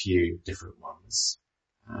about a few different ones.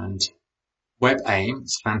 And WebAIM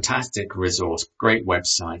is a fantastic resource, great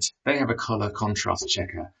website. They have a color contrast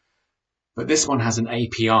checker, but this one has an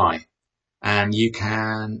API, and you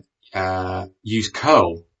can use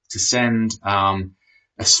curl to send a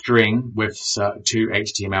string with two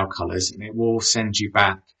HTML colors, and it will send you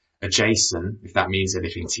back a JSON, if that means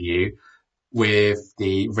anything to you, with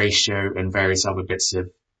the ratio and various other bits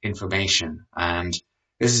of information. And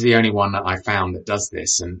this is the only one that I found that does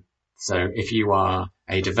this. And so if you are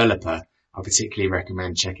a developer, I particularly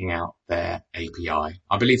recommend checking out their API.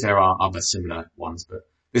 I believe there are other similar ones, but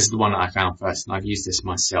this is the one that I found first, and I've used this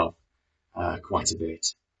myself quite a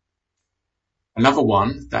bit. Another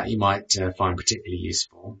one that you might find particularly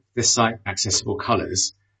useful, this site Accessible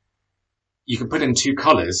Colors. You can put in two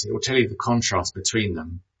colors, it will tell you the contrast between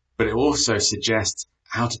them, but it will also suggests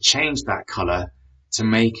how to change that color to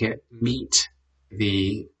make it meet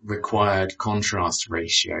the required contrast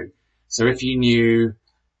ratio. So if you knew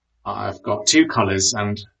I've got two colors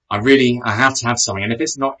and I have to have something, and if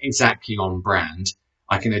it's not exactly on brand,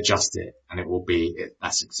 I can adjust it and it will be,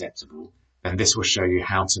 that's acceptable. Then this will show you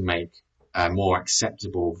how to make a more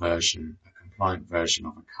acceptable version, a compliant version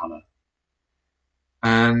of a color.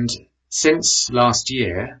 And since last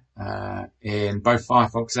year, in both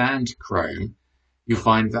Firefox and Chrome, you'll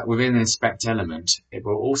find that within Inspect Element, it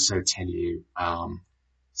will also tell you,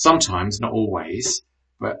 sometimes, not always,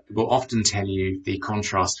 but it will often tell you the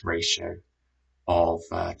contrast ratio of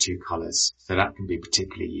two colors. So that can be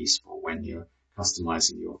particularly useful when you're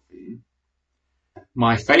customizing your theme.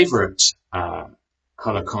 My favorite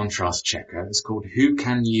color contrast checker is called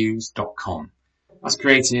whocanuse.com. That's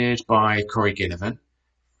created by Corey Ginnivan,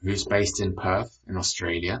 who's based in Perth in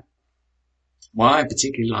Australia. Why I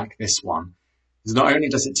particularly like this one is not only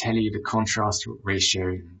does it tell you the contrast ratio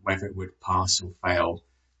and whether it would pass or fail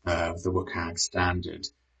the WCAG standard,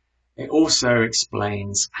 it also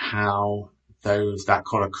explains how that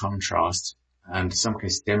color contrast, and in some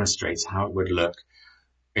cases demonstrates how it would look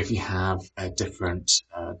if you have different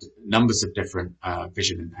numbers of different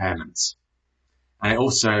visual impairments. And it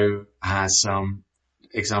also has some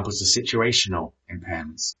examples of situational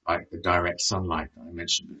impairments, like the direct sunlight that I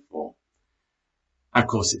mentioned before. And of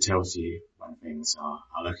course, it tells you when things are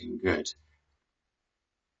looking good.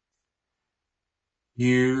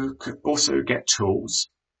 You could also get tools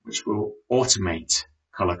which will automate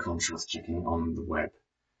color contrast checking on the web.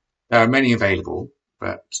 There are many available,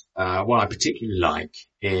 but what I particularly like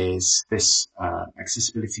is this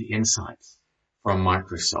Accessibility Insights from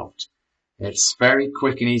Microsoft. It's very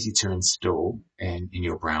quick and easy to install in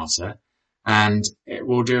your browser, and it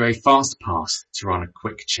will do a fast pass to run a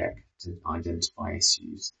quick check to identify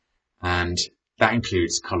issues, and that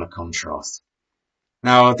includes color contrast.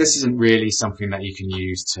 Now, this isn't really something that you can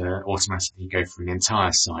use to automatically go through an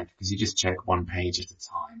entire site, because you just check one page at a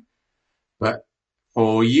time. But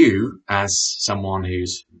for you, as someone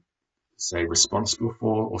who's, say, responsible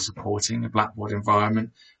for or supporting a Blackboard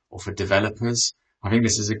environment, or for developers, I think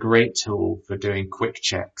this is a great tool for doing quick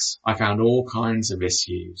checks. I found all kinds of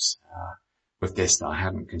issues with this that I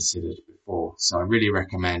hadn't considered before, so I really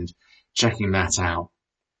recommend checking that out.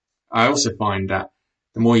 I also find that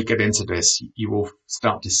the more you get into this, you will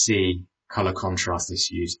start to see color contrast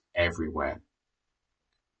issues everywhere.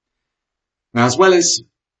 Now, as well as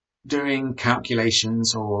doing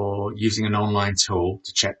calculations or using an online tool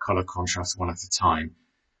to check color contrast one at a time,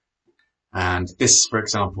 and this, for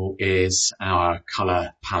example, is our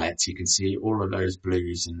color palette. You can see all of those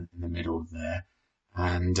blues in the middle there,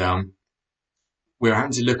 and we're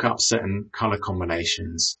having to look up certain color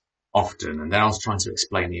combinations often, and then I was trying to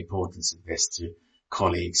explain the importance of this to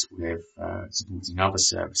colleagues with supporting other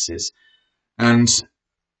services, and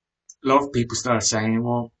a lot of people started saying,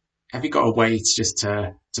 well, have you got a way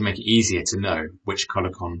to make it easier to know which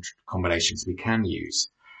color combinations we can use?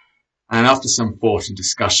 And after some thought and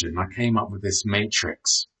discussion, I came up with this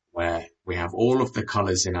matrix where we have all of the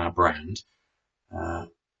colors in our brand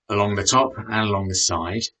along the top and along the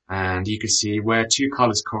side, and you can see where two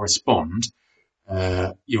colors correspond.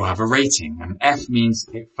 You'll have a rating. An F means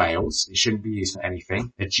it fails, it shouldn't be used for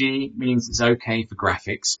anything. A G means it's okay for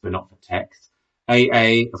graphics, but not for text.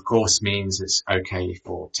 AA, of course, means it's okay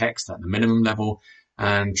for text at the minimum level,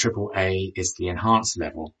 and AAA is the enhanced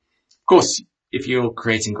level. Of course, if you're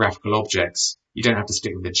creating graphical objects, you don't have to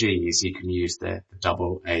stick with the G's, you can use the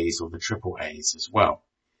double A's or the triple A's as well.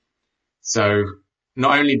 So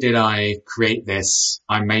not only did I create this,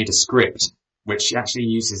 I made a script which actually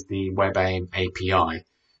uses the WebAIM API,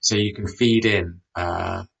 so you can feed in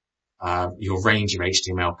your range of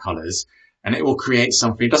HTML colors, and it will create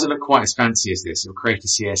something. It doesn't look quite as fancy as this. It will create a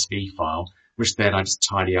CSV file which then I just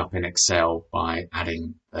tidy up in Excel by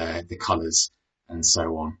adding the colours and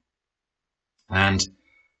so on. And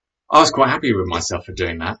I was quite happy with myself for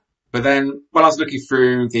doing that. But then when I was looking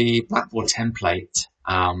through the Blackboard template,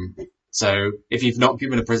 so if you've not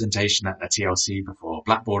given a presentation at a TLC before,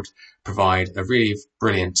 Blackboard provide a really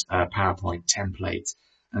brilliant PowerPoint template,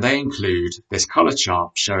 and they include this colour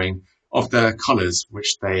chart showing of the colours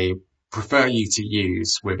which they prefer you to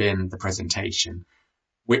use within the presentation,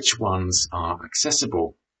 which ones are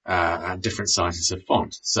accessible at different sizes of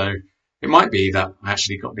font. So it might be that I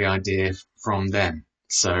actually got the idea from them.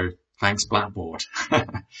 So thanks, Blackboard.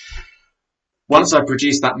 Once I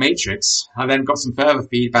produced that matrix, I then got some further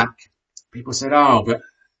feedback. People said, oh, but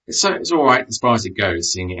it's all right as far as it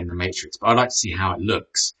goes, seeing it in the matrix, but I'd like to see how it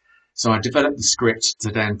looks. So I developed the script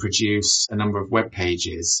to then produce a number of web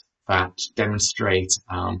pages that demonstrate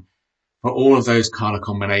for all of those color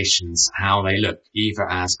combinations how they look, either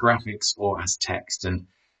as graphics or as text. And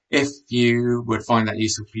if you would find that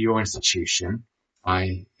useful for your institution,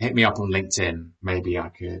 hit me up on LinkedIn. Maybe I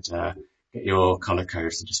could get your color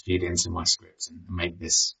codes and just feed it into my script and make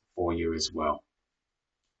this for you as well.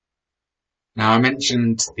 Now, I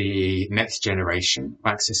mentioned the next generation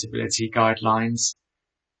of accessibility guidelines.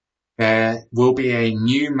 There will be a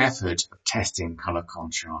new method of testing color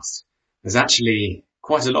contrast. There's actually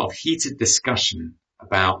quite a lot of heated discussion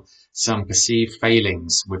about some perceived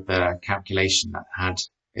failings with the calculation that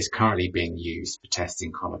is currently being used for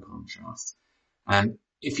testing color contrast. And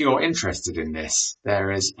if you're interested in this,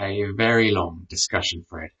 there is a very long discussion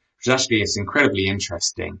thread, which actually is incredibly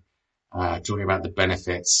interesting, talking about the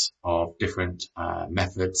benefits of different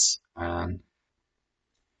methods.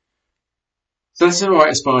 So that's all right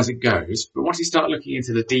as far as it goes, but once you start looking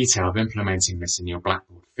into the detail of implementing this in your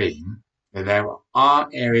Blackboard theme, there are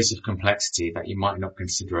areas of complexity that you might not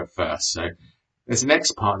consider at first. So there's the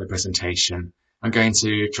next part of the presentation. I'm going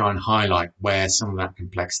to try and highlight where some of that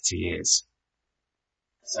complexity is.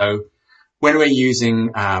 So when we're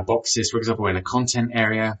using boxes, for example, in a content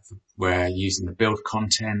area, we're using the build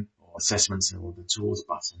content or assessments or the tools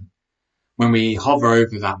button. When we hover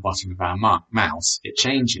over that button with our mouse, it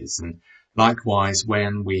changes. And likewise,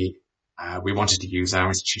 when we wanted to use our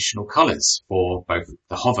institutional colours for both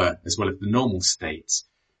the hover as well as the normal states.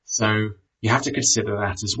 So you have to consider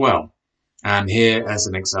that as well. And here, as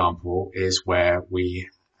an example, is where we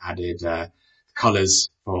added colours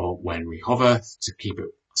for when we hover to keep it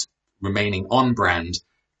remaining on brand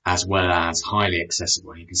as well as highly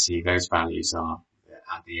accessible. You can see those values are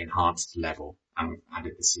at the enhanced level, and we've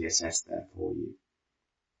added the CSS there for you.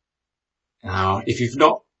 Now, if you've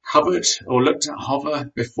not hovered or looked at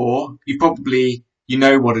hover before, you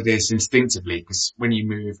know what it is instinctively, because when you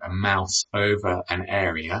move a mouse over an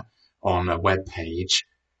area on a web page,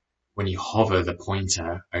 when you hover the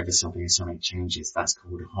pointer over something and something changes, that's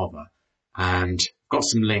called hover. And I've got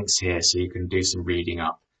some links here so you can do some reading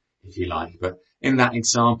up if you like. But in that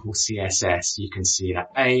example CSS, you can see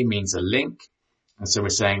that A means a link. And so we're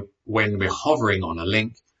saying when we're hovering on a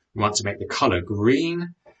link, we want to make the color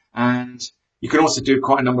green. And you can also do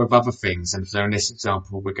quite a number of other things. And so in this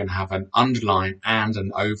example, we're going to have an underline and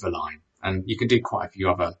an overline. And you can do quite a few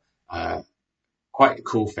other quite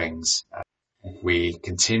cool things. If we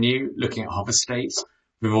continue looking at hover states,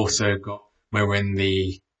 we've also got where we're in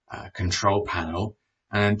the control panel.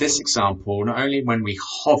 And in this example, not only when we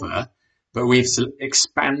hover, but we've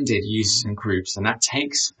expanded users and groups, and that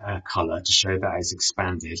takes a color to show that it's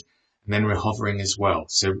expanded. And then we're hovering as well.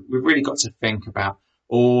 So we've really got to think about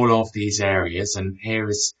all of these areas. And here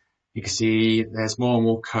is, you can see there's more and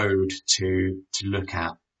more code to look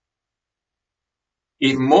at.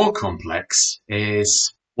 Even more complex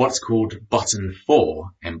is what's called button 4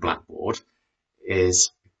 in Blackboard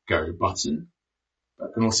is go button, but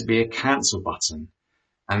it can also be a cancel button.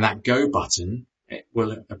 And that go button, it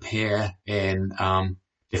will appear in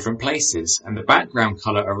different places. And the background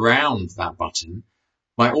color around that button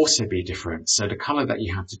might also be different. So the color that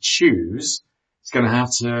you have to choose is going to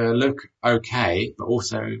have to look okay, but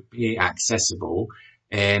also be accessible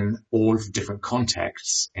in all of the different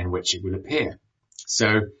contexts in which it will appear.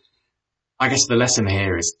 So I guess the lesson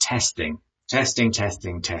here is testing.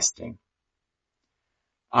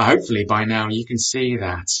 Hopefully by now you can see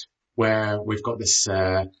that where we've got this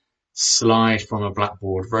slide from a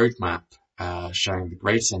Blackboard roadmap showing the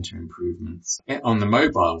grade center improvements. On the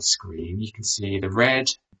mobile screen, you can see the red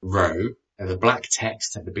row, the black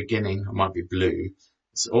text at the beginning, it might be blue.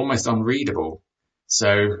 It's almost unreadable.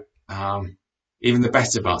 So even the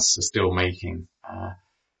best of us are still making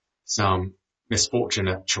some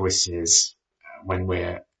misfortunate choices when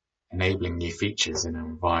we're enabling new features in our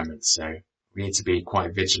environment. So we need to be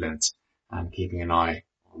quite vigilant and keeping an eye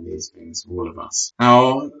on these things for all of us.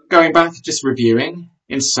 Now, going back, just reviewing,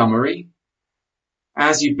 in summary,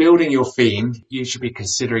 as you're building your theme, you should be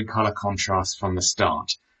considering colour contrast from the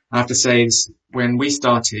start. I have to say, when we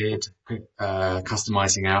started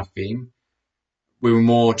customizing our theme, we were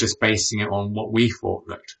more just basing it on what we thought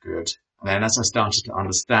looked good. And then as I started to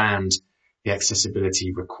understand the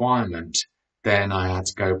accessibility requirement, then I had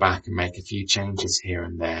to go back and make a few changes here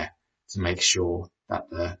and there to make sure that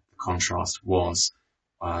the contrast was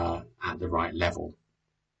at the right level.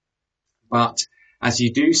 But as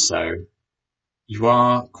you do so, you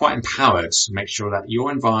are quite empowered to make sure that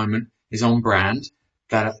your environment is on brand,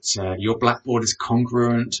 that your Blackboard is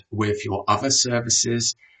congruent with your other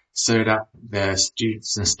services, so that the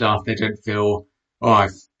students and staff, they don't feel, oh, I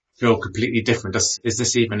feel completely different. Is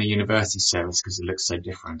this even a university service because it looks so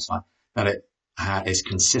different? That it is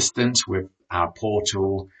consistent with our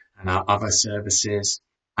portal and our other services,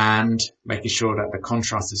 and making sure that the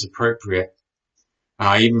contrast is appropriate.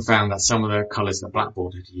 I even found that some of the colours that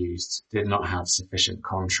Blackboard had used did not have sufficient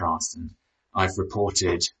contrast, and I've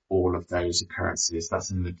reported all of those occurrences.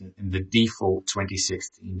 That's in the default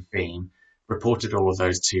 2016 theme, reported all of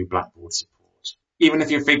those to Blackboard support. Even if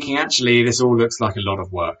you're thinking, actually, this all looks like a lot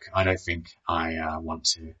of work, I don't think I want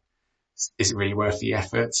to. Is it really worth the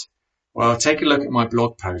effort? Well, take a look at my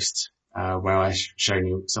blog post where I've shown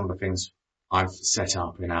you some of the things I've set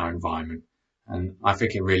up in our environment, and I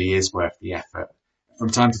think it really is worth the effort. From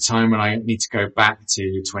time to time, when I need to go back to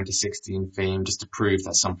 2016 theme just to prove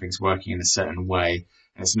that something's working in a certain way,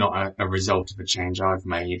 and it's not a result of a change I've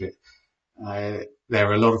made, there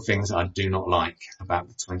are a lot of things that I do not like about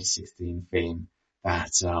the 2016 theme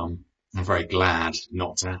that I'm very glad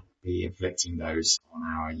not to be inflicting those on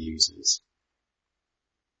our users.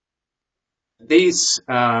 These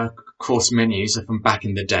course menus are from back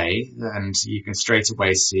in the day, and you can straight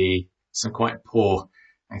away see some quite poor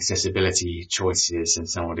accessibility choices in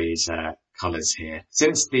some of these colours here.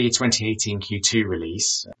 Since the 2018 Q2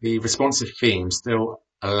 release, the responsive theme still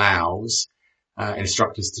allows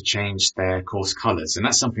instructors to change their course colours, and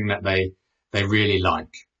that's something that they really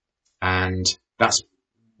like, and that's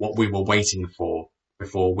what we were waiting for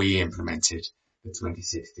before we implemented the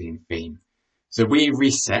 2016 theme. So we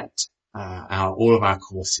reset all of our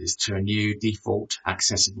courses to a new default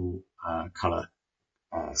accessible colour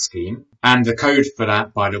scheme. And the code for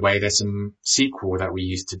that, by the way, there's some SQL that we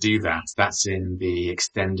use to do that. That's in the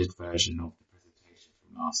extended version of the presentation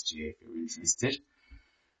from last year, if you're interested.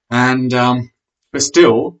 And but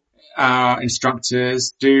still, our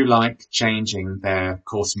instructors do like changing their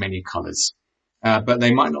course menu colours, but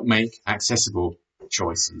they might not make accessible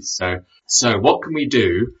choices. So what can we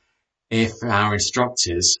do if our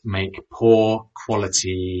instructors make poor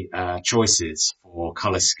quality choices for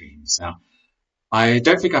colour schemes? Now, I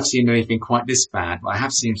don't think I've seen anything quite this bad, but I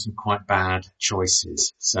have seen some quite bad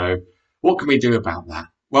choices. So what can we do about that?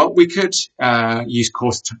 Well, we could use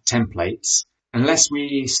course templates. Unless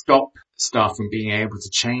we stop staff from being able to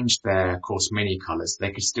change their course menu colours,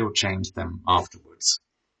 they could still change them afterwards.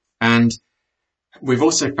 And we've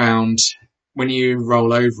also found when you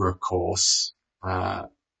roll over a course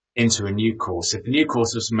into a new course, if the new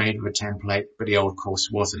course was made with a template but the old course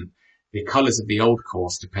wasn't, the colours of the old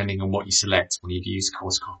course, depending on what you select when you use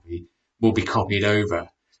course copy, will be copied over.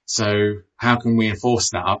 So how can we enforce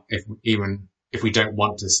that even if we don't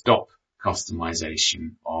want to stop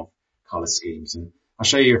customization of colour schemes? And I'll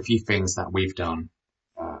show you a few things that we've done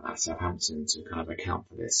at Southampton to kind of account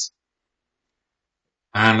for this.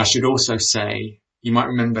 And I should also say, you might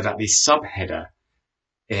remember that the subheader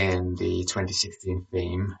in the 2016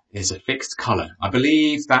 theme is a fixed colour. I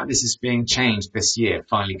believe that this is being changed this year,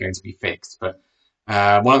 finally going to be fixed. But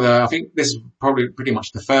I think this is probably pretty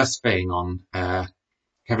much the first thing on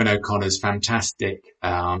Kevin O'Connor's fantastic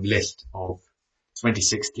list of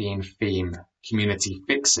 2016 theme community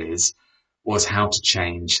fixes was how to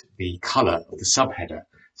change the colour of the subheader.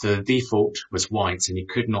 So the default was white and you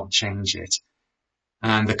could not change it.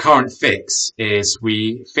 And the current fix is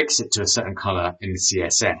we fix it to a certain colour in the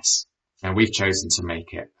CSS, and we've chosen to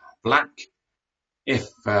make it black. If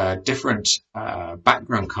a different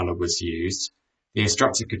background colour was used, the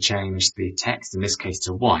instructor could change the text, in this case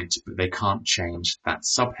to white, but they can't change that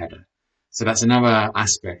subheader. So that's another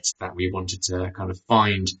aspect that we wanted to kind of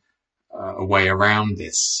find a way around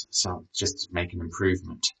this, so just to make an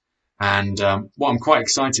improvement. And what I'm quite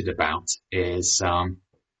excited about is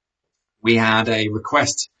we had a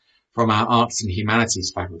request from our arts and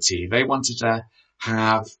humanities faculty. They wanted to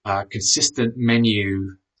have consistent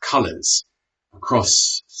menu colours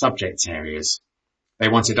across subject areas. They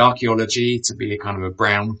wanted archaeology to be a kind of a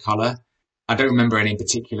brown colour, I don't remember any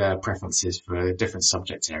particular preferences for different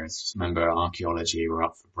subject areas. Just remember archaeology were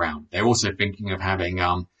up for brown. They're also thinking of having,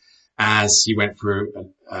 as you went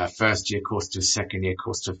through a first year course to a second year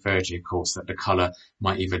course to a third year course, that the colour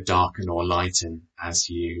might either darken or lighten as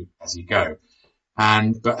you go.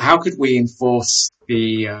 But how could we enforce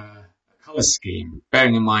the colour scheme?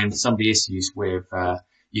 Bearing in mind some of the issues with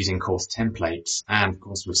using course templates and of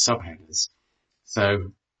course with subheaders.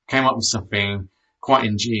 So came up with something quite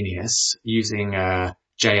ingenious using a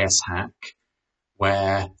JS hack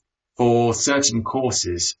where for certain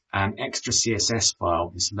courses an extra CSS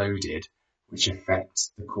file is loaded which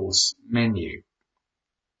affects the course menu.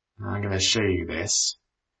 I'm going to show you this.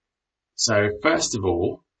 So first of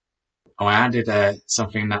all, I added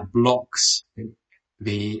something that blocks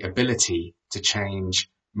the ability to change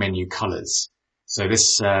menu colors. So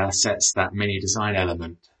this sets that menu design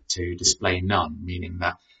element to display none, meaning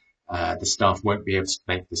that the staff won't be able to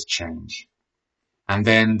make this change. And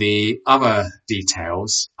then the other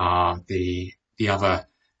details are these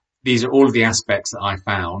are all of the aspects that I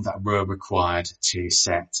found that were required to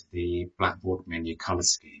set the Blackboard menu color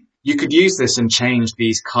scheme. You could use this and change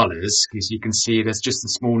these colors because you can see there's just a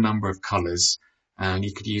small number of colors and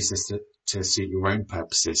you could use this to suit your own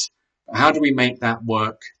purposes. But how do we make that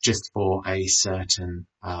work just for a certain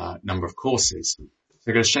number of courses? So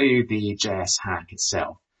I'm going to show you the JS hack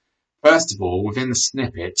itself. First of all, within the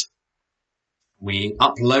snippet, we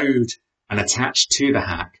upload and attach to the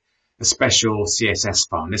hack a special CSS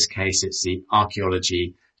file. In this case, it's the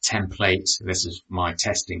archaeology template. This is my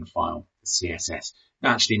testing file, CSS. I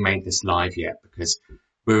haven't actually made this live yet because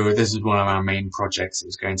this is one of our main projects. It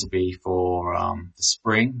was going to be for the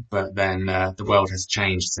spring, but then the world has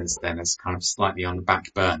changed since then. It's kind of slightly on the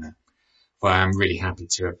back burner. But I'm really happy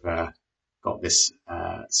to have got this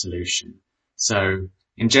solution. So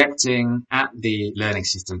injecting at the learning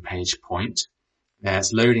system page point,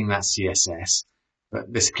 it's loading that CSS.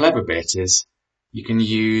 But this clever bit is you can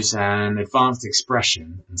use an advanced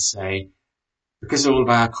expression and say, because all of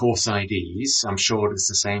our course IDs, I'm sure it's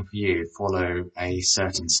the same for you, follow a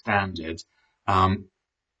certain standard,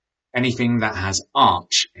 anything that has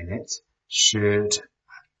Arch in it should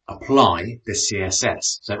apply the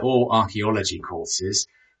CSS. So all archaeology courses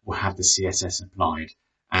will have the CSS applied,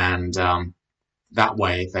 and that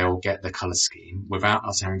way they'll get the color scheme without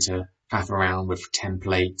us having to faff around with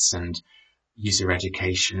templates and user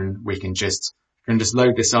education. We can just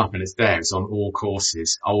load this up and it's there. It's on all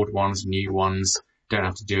courses, old ones, new ones. Don't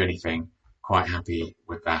have to do anything. Quite happy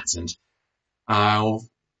with that. And I'll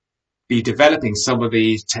be developing some of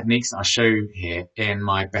the techniques that I show here in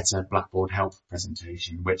my Better Blackboard Help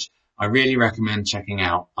presentation, which I really recommend checking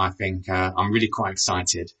out. I think I'm really quite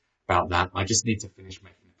excited about that. I just need to finish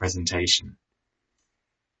making the presentation.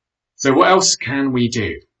 So what else can we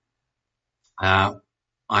do? I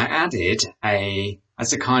added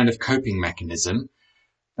as a kind of coping mechanism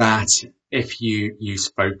that if you use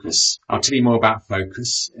focus, I'll tell you more about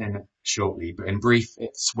focus shortly, but in brief,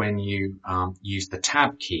 it's when you use the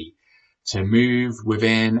tab key to move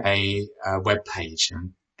within a web page.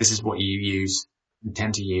 And this is what you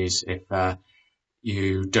tend to use if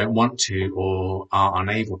you don't want to or are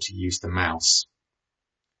unable to use the mouse.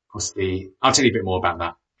 Of course, I'll tell you a bit more about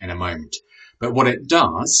that in a moment. But what it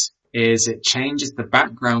does is it changes the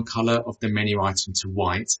background color of the menu item to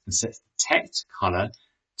white and sets the text color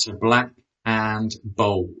to black and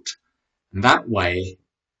bold. And that way,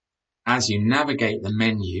 as you navigate the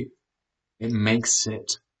menu, it makes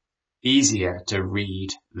it easier to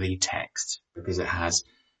read the text because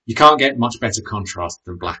you can't get much better contrast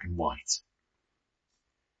than black and white.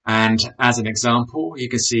 And as an example, you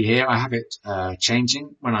can see here, I have it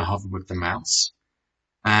changing when I hover with the mouse.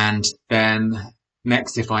 And then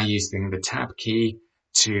next, if I'm using the tab key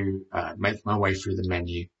to make my way through the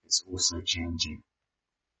menu, it's also changing.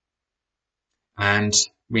 And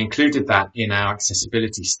we included that in our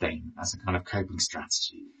accessibility statement as a kind of coping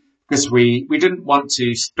strategy because we didn't want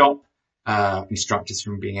to stop instructors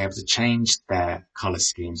from being able to change their color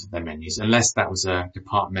schemes of their menus unless that was a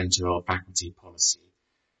departmental or faculty policy.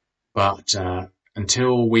 But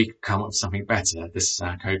until we come up with something better, this is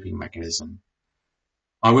our coping mechanism.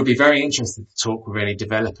 I would be very interested to talk with any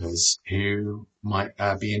developers who might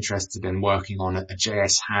be interested in working on a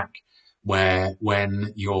JS hack where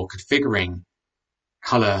when you're configuring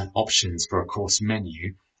color options for a course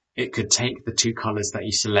menu, it could take the two colors that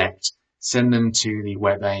you select, send them to the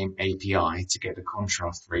WebAIM API to get the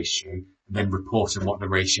contrast ratio, and then report on what the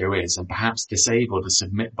ratio is, and perhaps disable the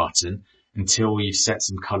submit button until you've set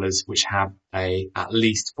some colors which have at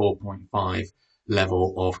least 4.5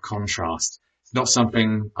 level of contrast. Not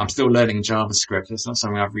something, I'm still learning JavaScript. It's not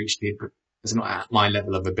something I've reached the It's not at my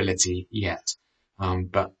level of ability yet,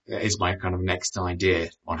 but it is my kind of next idea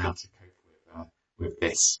on how to cope with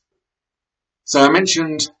this. So I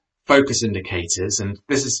mentioned focus indicators, and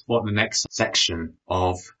this is what the next section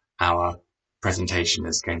of our presentation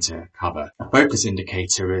is going to cover. A focus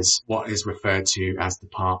indicator is what is referred to as the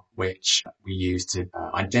part which we use to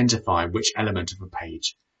identify which element of a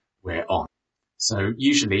page we're on. So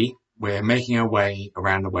usually we're making our way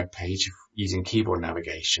around a web page using keyboard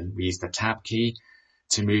navigation. We use the tab key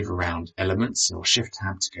to move around elements, or shift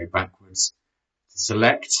tab to go backwards. To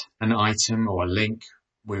select an item or a link,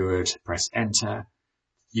 we would press enter.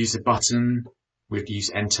 Use a button, we'd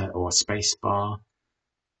use enter or space bar.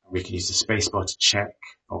 We can use the space bar to check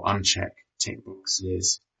or uncheck tick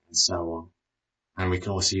boxes and so on. And we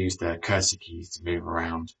can also use the cursor keys to move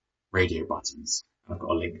around radio buttons. I've got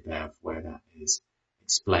a link there of where that is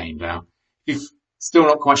explained. Now, if you're still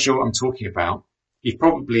not quite sure what I'm talking about, you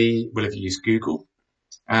probably will have used Google,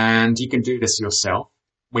 and you can do this yourself.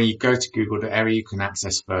 When you go to Google, the area you can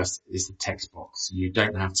access first is the text box. You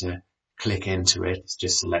don't have to click into it. It's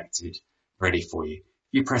just selected, ready for you. If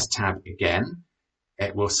you press tab again,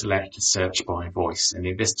 it will select search by voice, and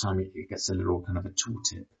this time it gets a little kind of a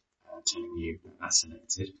tooltip telling you that that's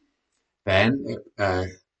selected. Then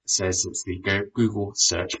it says it's the Google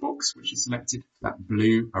search box, which is selected, that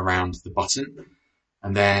blue around the button,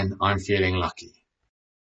 and then I'm feeling lucky.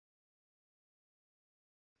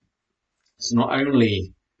 It's not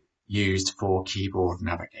only used for keyboard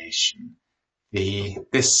navigation.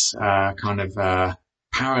 This kind of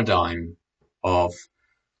paradigm of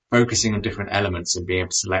focusing on different elements and being able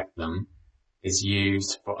to select them is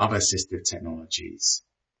used for other assistive technologies.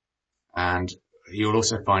 And you'll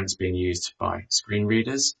also find it's being used by screen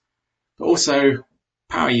readers, but also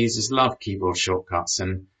power users love keyboard shortcuts.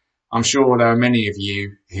 And I'm sure there are many of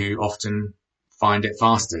you who often find it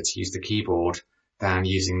faster to use the keyboard than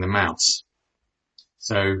using the mouse.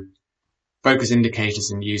 So focus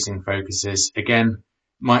indicators and using focuses, again,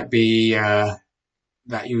 might be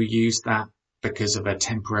that you use that because of a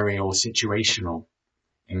temporary or situational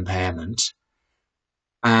impairment.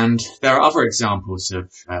 And there are other examples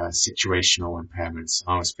of situational impairments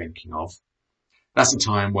I was thinking of. That's a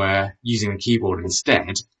time where using the keyboard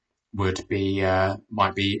instead would be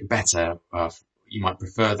might be better. You might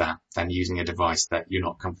prefer that than using a device that you're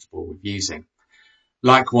not comfortable with using.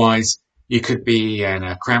 Likewise, you could be in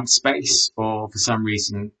a cramped space, or for some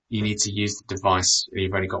reason you need to use the device and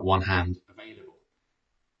you've only got one hand available.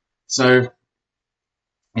 So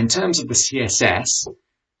in terms of the CSS,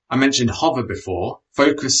 I mentioned hover before.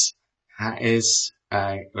 Focus apparently is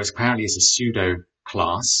a pseudo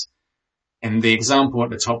class. In the example at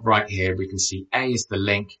the top right here, we can see A is the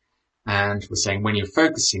link, and we're saying when you're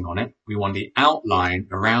focusing on it, we want the outline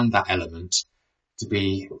around that element to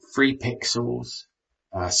be 3 pixels,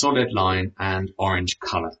 solid line, and orange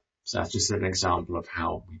color. So that's just an example of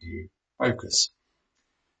how we do focus.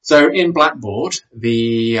 So in Blackboard,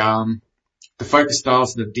 the focus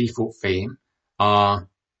styles and the default theme are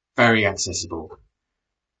very accessible.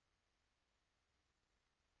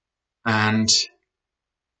 And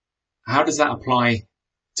how does that apply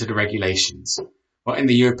to the regulations? Well, in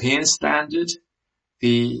the European standard,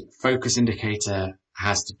 the focus indicator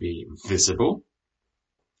has to be visible.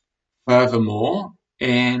 Furthermore,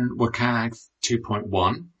 in WCAG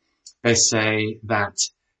 2.1, they say that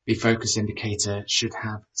the focus indicator should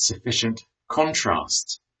have sufficient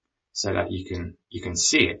contrast so that you can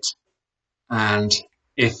see it. And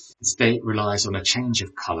if the state relies on a change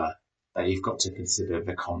of color, that you've got to consider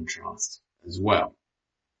the contrast as well.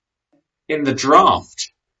 In the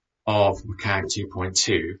draft of WCAG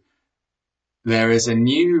 2.2, there is a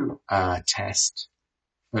new test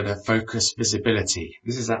for the focus visibility.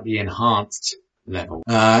 This is at the enhanced level.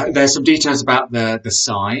 There's some details about the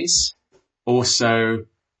size, also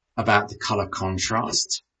about the color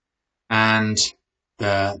contrast, and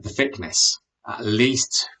the thickness. At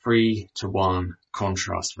least 3:1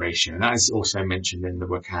 contrast ratio. And that is also mentioned in the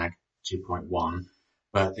WCAG 2.1,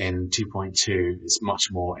 but in 2.2 it's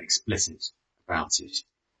much more explicit about it.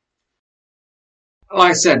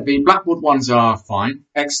 Like I said, the Blackboard ones are fine,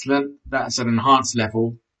 excellent. That's an enhanced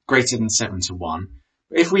level, greater than 7:1.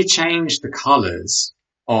 But if we change the colours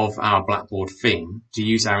of our Blackboard theme to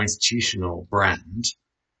use our institutional brand,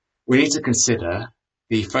 we need to consider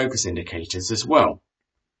the focus indicators as well.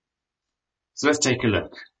 So let's take a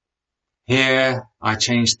look. Here I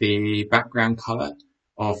changed the background colour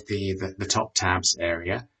of the top tabs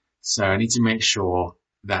area. So I need to make sure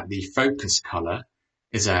that the focus colour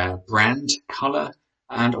is a brand colour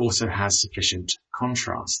and also has sufficient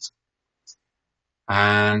contrast.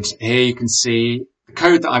 And here you can see The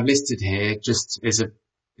code that I've listed here just is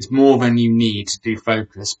more than you need to do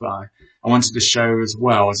focus, but I wanted to show as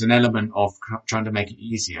well as an element of trying to make it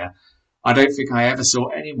easier. I don't think I ever saw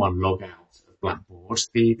anyone log out of Blackboard.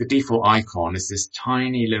 The default icon is this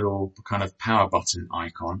tiny little kind of power button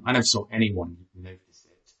icon. I never saw anyone notice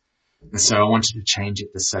it. And so I wanted to change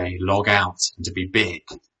it to say log out and to be big.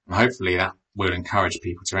 And hopefully that will encourage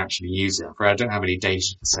people to actually use it. For I don't have any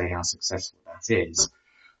data to say how successful that is.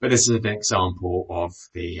 But this is an example of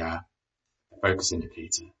the focus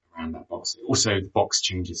indicator around that box. Also, the box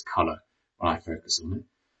changes color when I focus on it.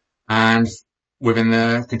 And within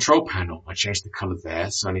the control panel, I changed the color there.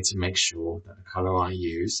 So I need to make sure that the color I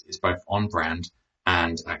use is both on brand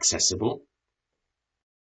and accessible.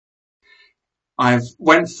 I've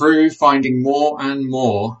went through finding more and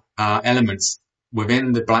more elements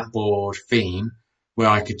within the Blackboard theme where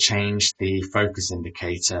I could change the focus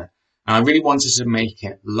indicator. And I really wanted to make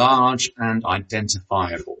it large and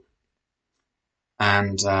identifiable.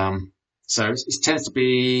 And so it tends to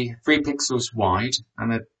be 3 pixels wide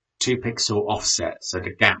and a 2 pixel offset, so the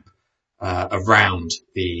gap around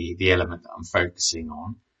the element that I'm focusing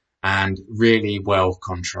on, and really well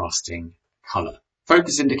contrasting color.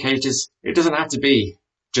 Focus indicators, it doesn't have to be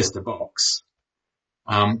just a box.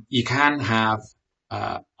 You can have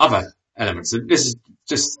other elements. This is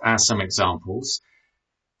just as some examples.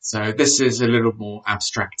 So this is a little more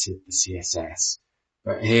abstracted, the CSS.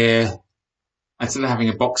 But here, instead of having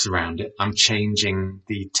a box around it, I'm changing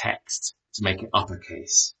the text to make it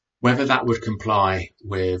uppercase. Whether that would comply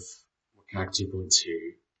with WCAG 2.2,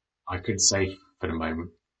 I couldn't say for the moment.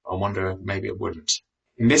 I wonder maybe it wouldn't.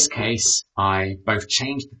 In this case, I both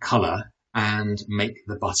change the color and make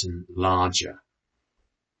the button larger.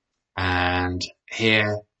 And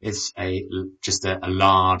here is just a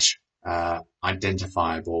large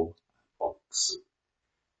identifiable box.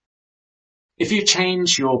 If you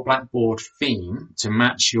change your Blackboard theme to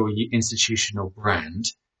match your institutional brand,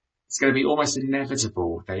 it's going to be almost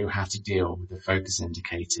inevitable that you have to deal with the focus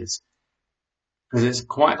indicators, because it's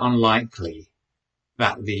quite unlikely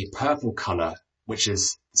that the purple color, which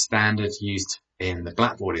is the standard used in the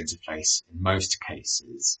Blackboard interface in most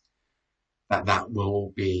cases, that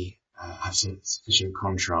will be have sufficient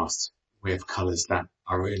contrast with colors that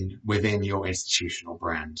are within your institutional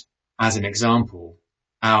brand. As an example,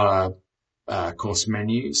 our course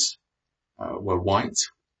menus were white,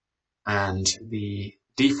 and the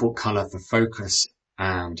default color for focus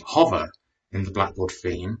and hover in the Blackboard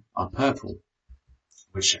theme are purple,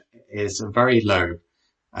 which is a very low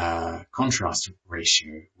contrast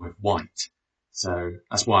ratio with white. So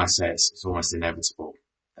that's why I say it's almost inevitable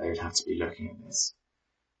that you'd have to be looking at this.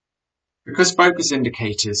 Because focus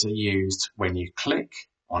indicators are used when you click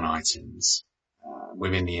on items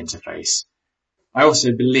within the interface, I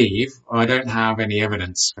also believe, I don't have any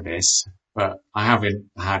evidence for this, but I have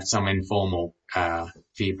had some informal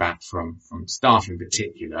feedback from staff in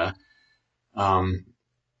particular,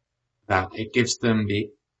 that it gives them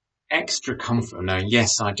the extra comfort of knowing,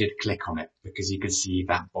 yes, I did click on it, because you could see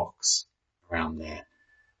that box around there.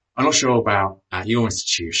 I'm not sure about at your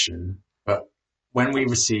institution, but when we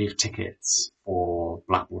receive tickets for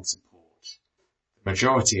Blackboard support, the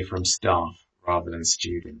majority are from staff rather than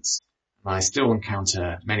students. And I still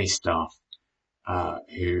encounter many staff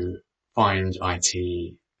who find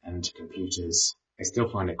IT and computers, they still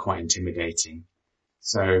find it quite intimidating.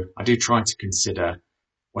 So I do try to consider,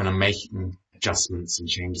 when I'm making adjustments and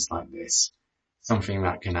changes like this, something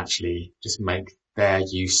that can actually just make their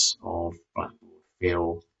use of Blackboard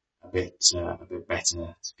feel a bit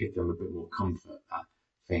better, to give them a bit more comfort that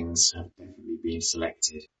things have definitely been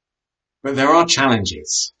selected. But there are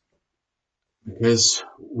challenges, because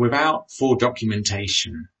without full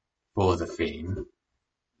documentation for the theme,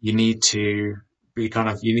 you need to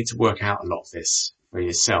work out a lot of this for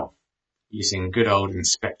yourself using good old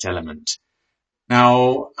inspect element.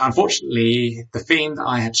 Now, unfortunately, the theme that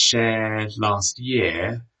I had shared last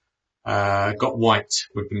year got wiped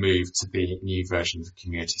with the move to the new version of the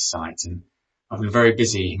community site, and I've been very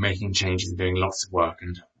busy making changes and doing lots of work,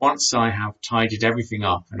 and once I have tidied everything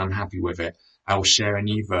up and I'm happy with it, I will share a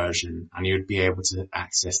new version, and you would be able to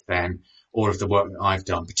access then all of the work that I've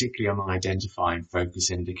done, particularly on identifying focus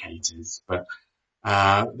indicators. But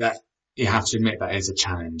that you have to admit that is a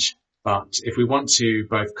challenge. But if we want to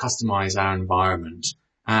both customize our environment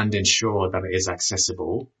and ensure that it is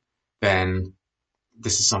accessible, then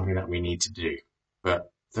this is something that we need to do.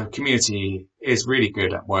 But the community is really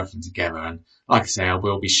good at working together, and like I say, I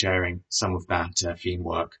will be sharing some of that theme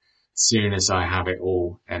work as soon as I have it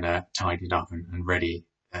all and tidied up and ready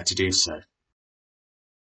to do so.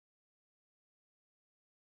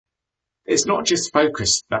 It's not just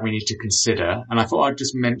focus that we need to consider, and I thought I'd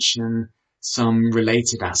just mention some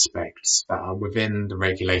related aspects that are within the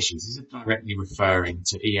regulations. These are directly referring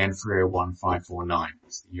to EN 301549,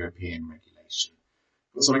 it's the European regulation.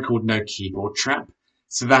 Got something called no keyboard trap.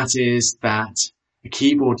 So that is that a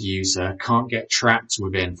keyboard user can't get trapped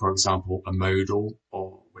within, for example, a modal,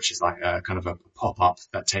 or which is like a kind of a pop-up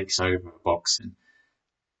that takes over a box. And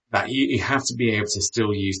that you have to be able to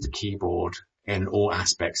still use the keyboard in all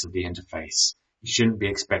aspects of the interface. You shouldn't be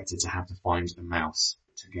expected to have to find the mouse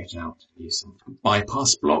to get out and use something.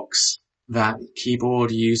 Bypass blocks that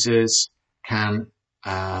keyboard users can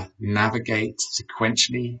navigate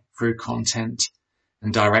sequentially through content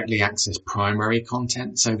and directly access primary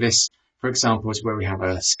content. So this, for example, is where we have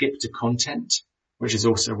a skip to content, which is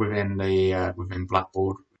also within the within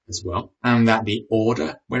Blackboard as well, and that the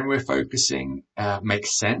order when we're focusing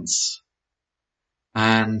makes sense,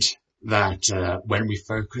 and that when we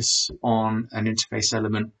focus on an interface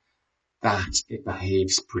element, that it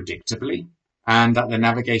behaves predictably, and that the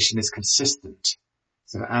navigation is consistent.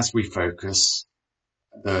 So that as we focus,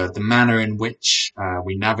 the manner in which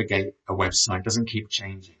we navigate a website doesn't keep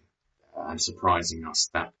changing and surprising us,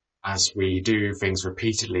 that as we do things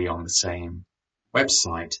repeatedly on the same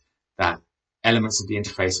website, that elements of the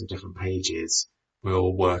interface of different pages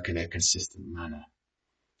will work in a consistent manner,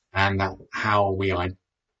 and that how we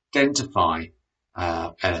identify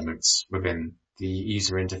elements within the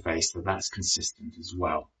user interface, that's consistent as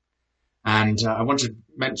well. And I want to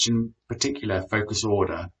mention particular focus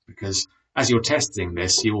order, because as you're testing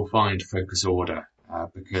this, you will find focus order,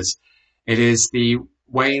 because it is the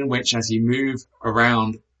way in which, as you move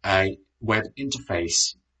around a web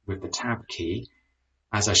interface with the tab key,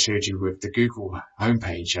 as I showed you with the Google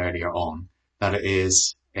homepage earlier on, that it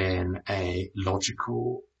is in a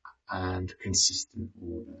logical and consistent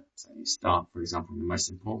order. So you start, for example, in the most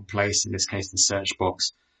important place, in this case the search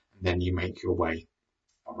box, and then you make your way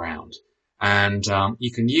around. And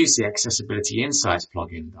you can use the Accessibility Insights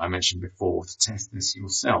plugin that I mentioned before to test this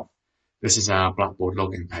yourself. This is our Blackboard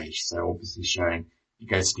login page, so obviously showing you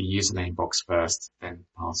go to the username box first, then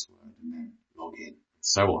password, and then login, and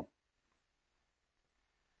so on.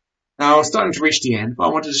 Now, we're starting to reach the end, but I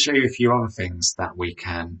wanted to show you a few other things that we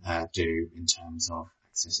can do in terms of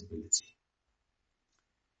accessibility.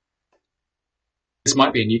 This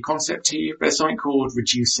might be a new concept to you, but there's something called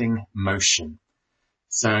reducing motion.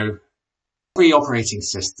 So every operating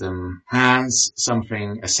system has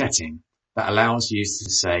a setting that allows users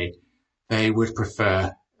to say they would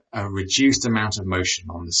prefer a reduced amount of motion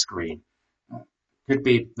on the screen. Could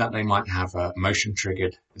be that they might have a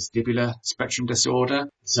motion-triggered vestibular spectrum disorder.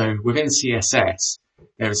 So within CSS,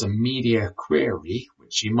 there is a media query,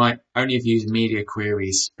 which you might only have used media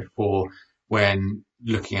queries before when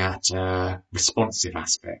looking at responsive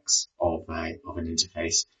aspects of an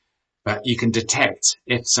interface. But you can detect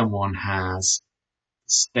if someone has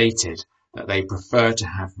stated that they prefer to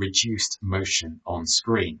have reduced motion on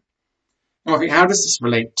screen. Now, how does this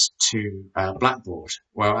relate to Blackboard?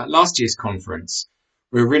 Well, at last year's conference,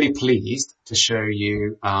 we were really pleased to show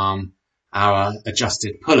you our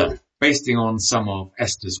adjusted puller, based on some of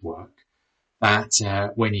Esther's work,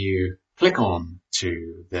 that when you click on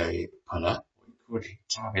to the puller, you could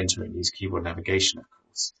tab into it and use keyboard navigation, of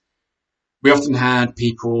course. We often had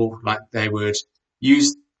people, like, they would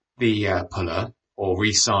use the puller or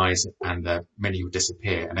resize and the menu would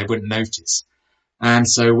disappear and they wouldn't notice. And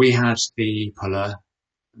so we had the puller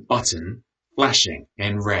button flashing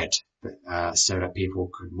in red, so that people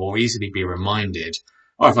could more easily be reminded,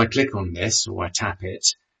 oh, if I click on this or I tap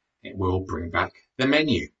it, it will bring back the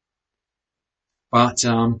menu. But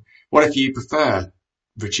what if you prefer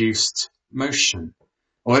reduced motion?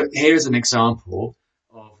 Well, here's an example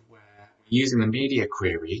of where using the media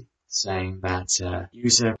query, saying that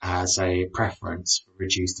user has a preference for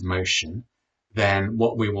reduced motion, then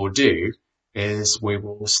what we will do is we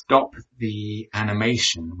will stop the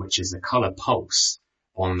animation, which is a color pulse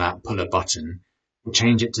on that puller button. We'll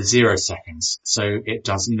change it to 0 seconds, so it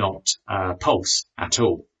does not pulse at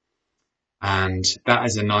all. And that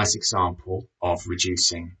is a nice example of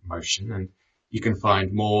reducing motion, and you can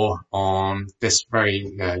find more on this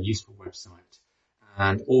very useful website.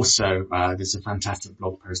 And also there's a fantastic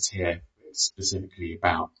blog post here specifically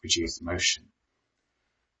about reduced motion.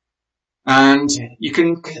 And you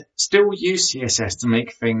can still use CSS to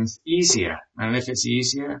make things easier. And if it's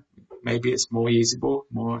easier, maybe it's more usable,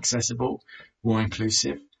 more accessible, more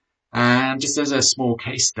inclusive. And just as a small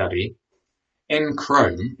case study, in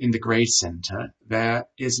Chrome, in the Grade Center, there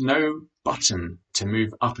is no button to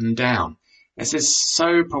move up and down. This is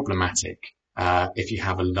so problematic if you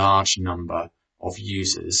have a large number of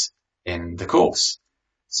users in the course.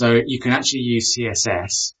 So you can actually use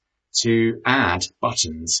CSS to add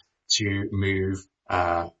buttons to move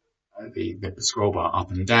the scroll bar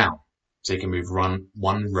up and down. So you can move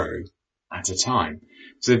one row at a time.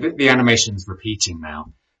 So the animation's repeating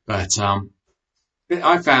now, but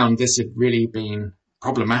I found this had really been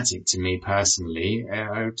problematic to me personally.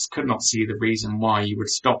 I just could not see the reason why you would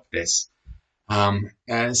stop this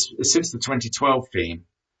since the 2012 theme.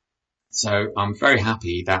 So I'm very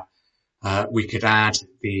happy that we could add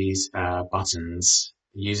these buttons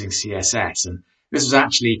using CSS, and this was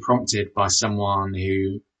actually prompted by someone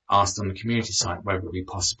who asked on the community site whether it would be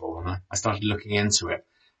possible, and I started looking into it.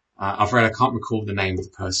 I can't recall the name of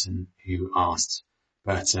the person who asked,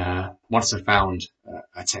 but once I found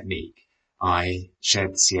a technique, I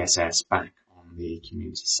shared the CSS back on the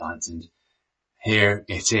community site, and here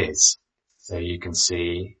it is. So you can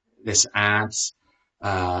see this adds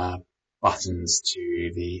buttons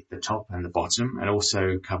to the top and the bottom, and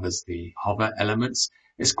also covers the hover elements.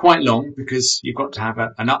 It's quite long because you've got to have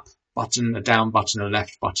an up button, a down button, a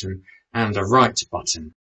left button, and a right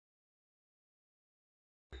button.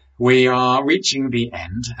 We are reaching the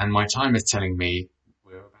end, and my time is telling me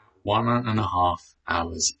we're about 1.5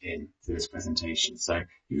 hours into this presentation. So if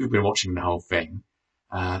you've been watching the whole thing,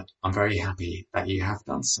 I'm very happy that you have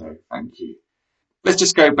done so. Thank you. Let's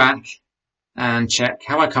just go back and check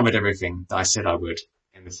how I covered everything that I said I would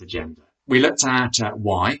in this agenda. We looked at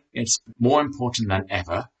why it's more important than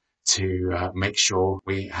ever to make sure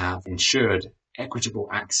we have ensured equitable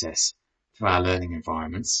access to our learning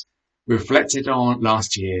environments. We reflected on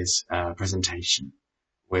last year's presentation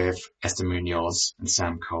with Esther Munoz and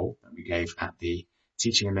Sam Cole that we gave at the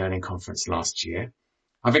Teaching and Learning Conference last year.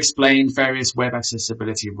 I've explained various web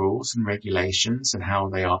accessibility rules and regulations and how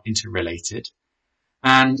they are interrelated.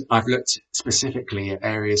 And I've looked specifically at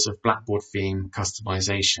areas of Blackboard theme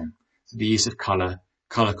customization, so the use of color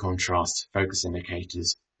contrast, focus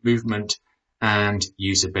indicators, movement, and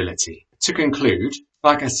usability. To conclude,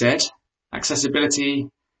 like I said, accessibility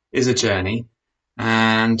is a journey,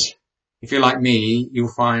 and if you're like me,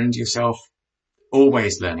 you'll find yourself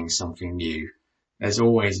always learning something new. There's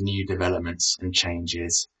always new developments and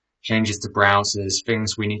changes to browsers,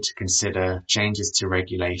 things we need to consider, changes to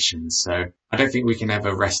regulations. So I don't think we can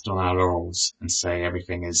ever rest on our laurels and say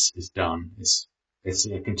everything is done. It's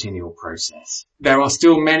a continual process. There are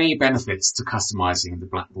still many benefits to customizing the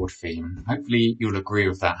Blackboard theme. Hopefully you'll agree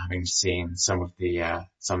with that, having seen some of the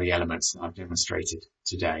elements that I've demonstrated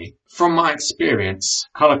today. From my experience,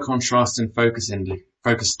 color contrast and focus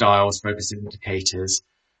styles, focus indicators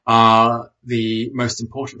are the most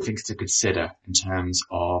important things to consider in terms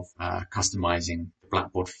of customizing the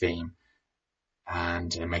Blackboard theme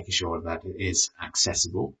and making sure that it is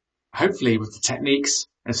accessible. Hopefully with the techniques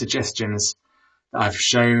and suggestions that I've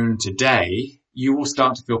shown today, you will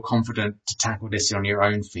start to feel confident to tackle this on your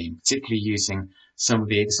own theme, particularly using some of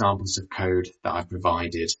the examples of code that I've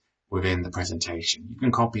provided within the presentation. You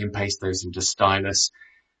can copy and paste those into Stylus,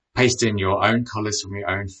 paste in your own colors from your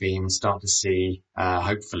own theme, and start to see,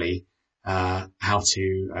 hopefully, how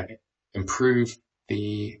to improve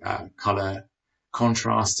the color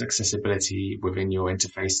contrast, accessibility within your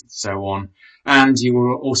interface and so on. And you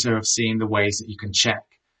will also have seen the ways that you can check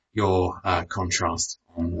your contrast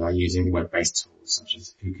on using web-based tools such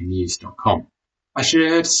as whocanuse.com. I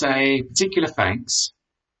should say particular thanks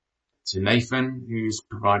to Nathan, who's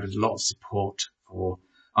provided a lot of support for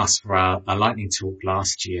us for our lightning talk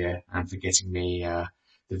last year, and for getting me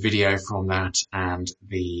the video from that and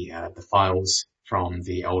the files from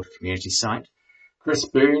the old community site. Chris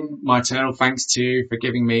Boone, my eternal thanks to for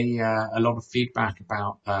giving me a lot of feedback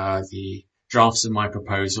about the drafts of my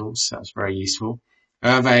proposals. That was very useful.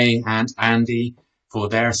 Hervé and Andy for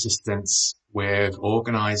their assistance with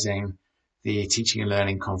organising the Teaching and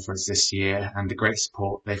Learning Conference this year, and the great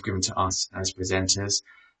support they've given to us as presenters.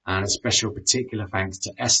 And a special particular thanks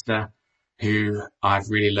to Esther, who I've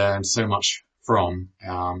really learned so much from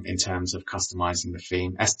in terms of customizing the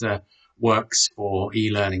theme. Esther works for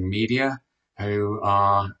eLearning Media,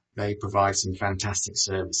 they provide some fantastic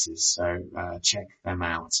services, so check them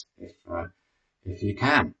out if you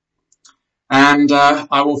can. And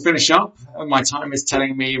I will finish up. My time is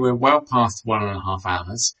telling me we're well past 1.5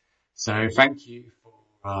 hours. So thank you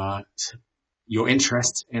for your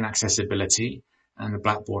interest in accessibility and the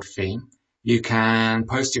Blackboard theme. You can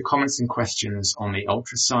post your comments and questions on the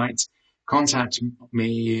Ultra site, contact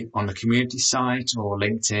me on the community site or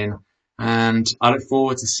LinkedIn, and I look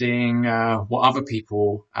forward to seeing what other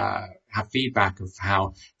people have feedback of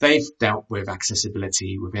how they've dealt with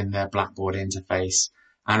accessibility within their Blackboard interface,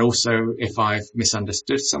 and also if I've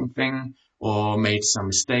misunderstood something or made some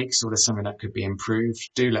mistakes, or there's something that could be improved,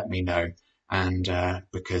 do let me know. And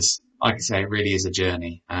because, like I say, it really is a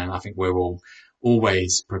journey, and I think we're all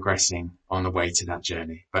always progressing on the way to that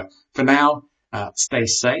journey. But for now, stay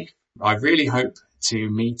safe. I really hope to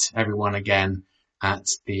meet everyone again at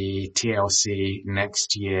the TLC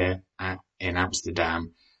next year in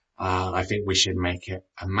Amsterdam. I think we should make it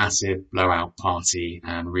a massive blowout party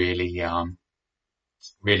and really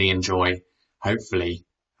enjoy, hopefully,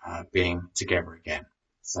 being together again.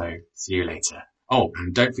 So see you later. Oh,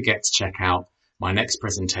 and don't forget to check out my next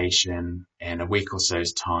presentation in a week or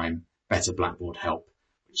so's time, Better Blackboard Help,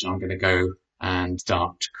 which I'm going to go and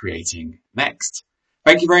start creating next.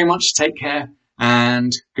 Thank you very much. Take care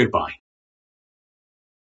and goodbye.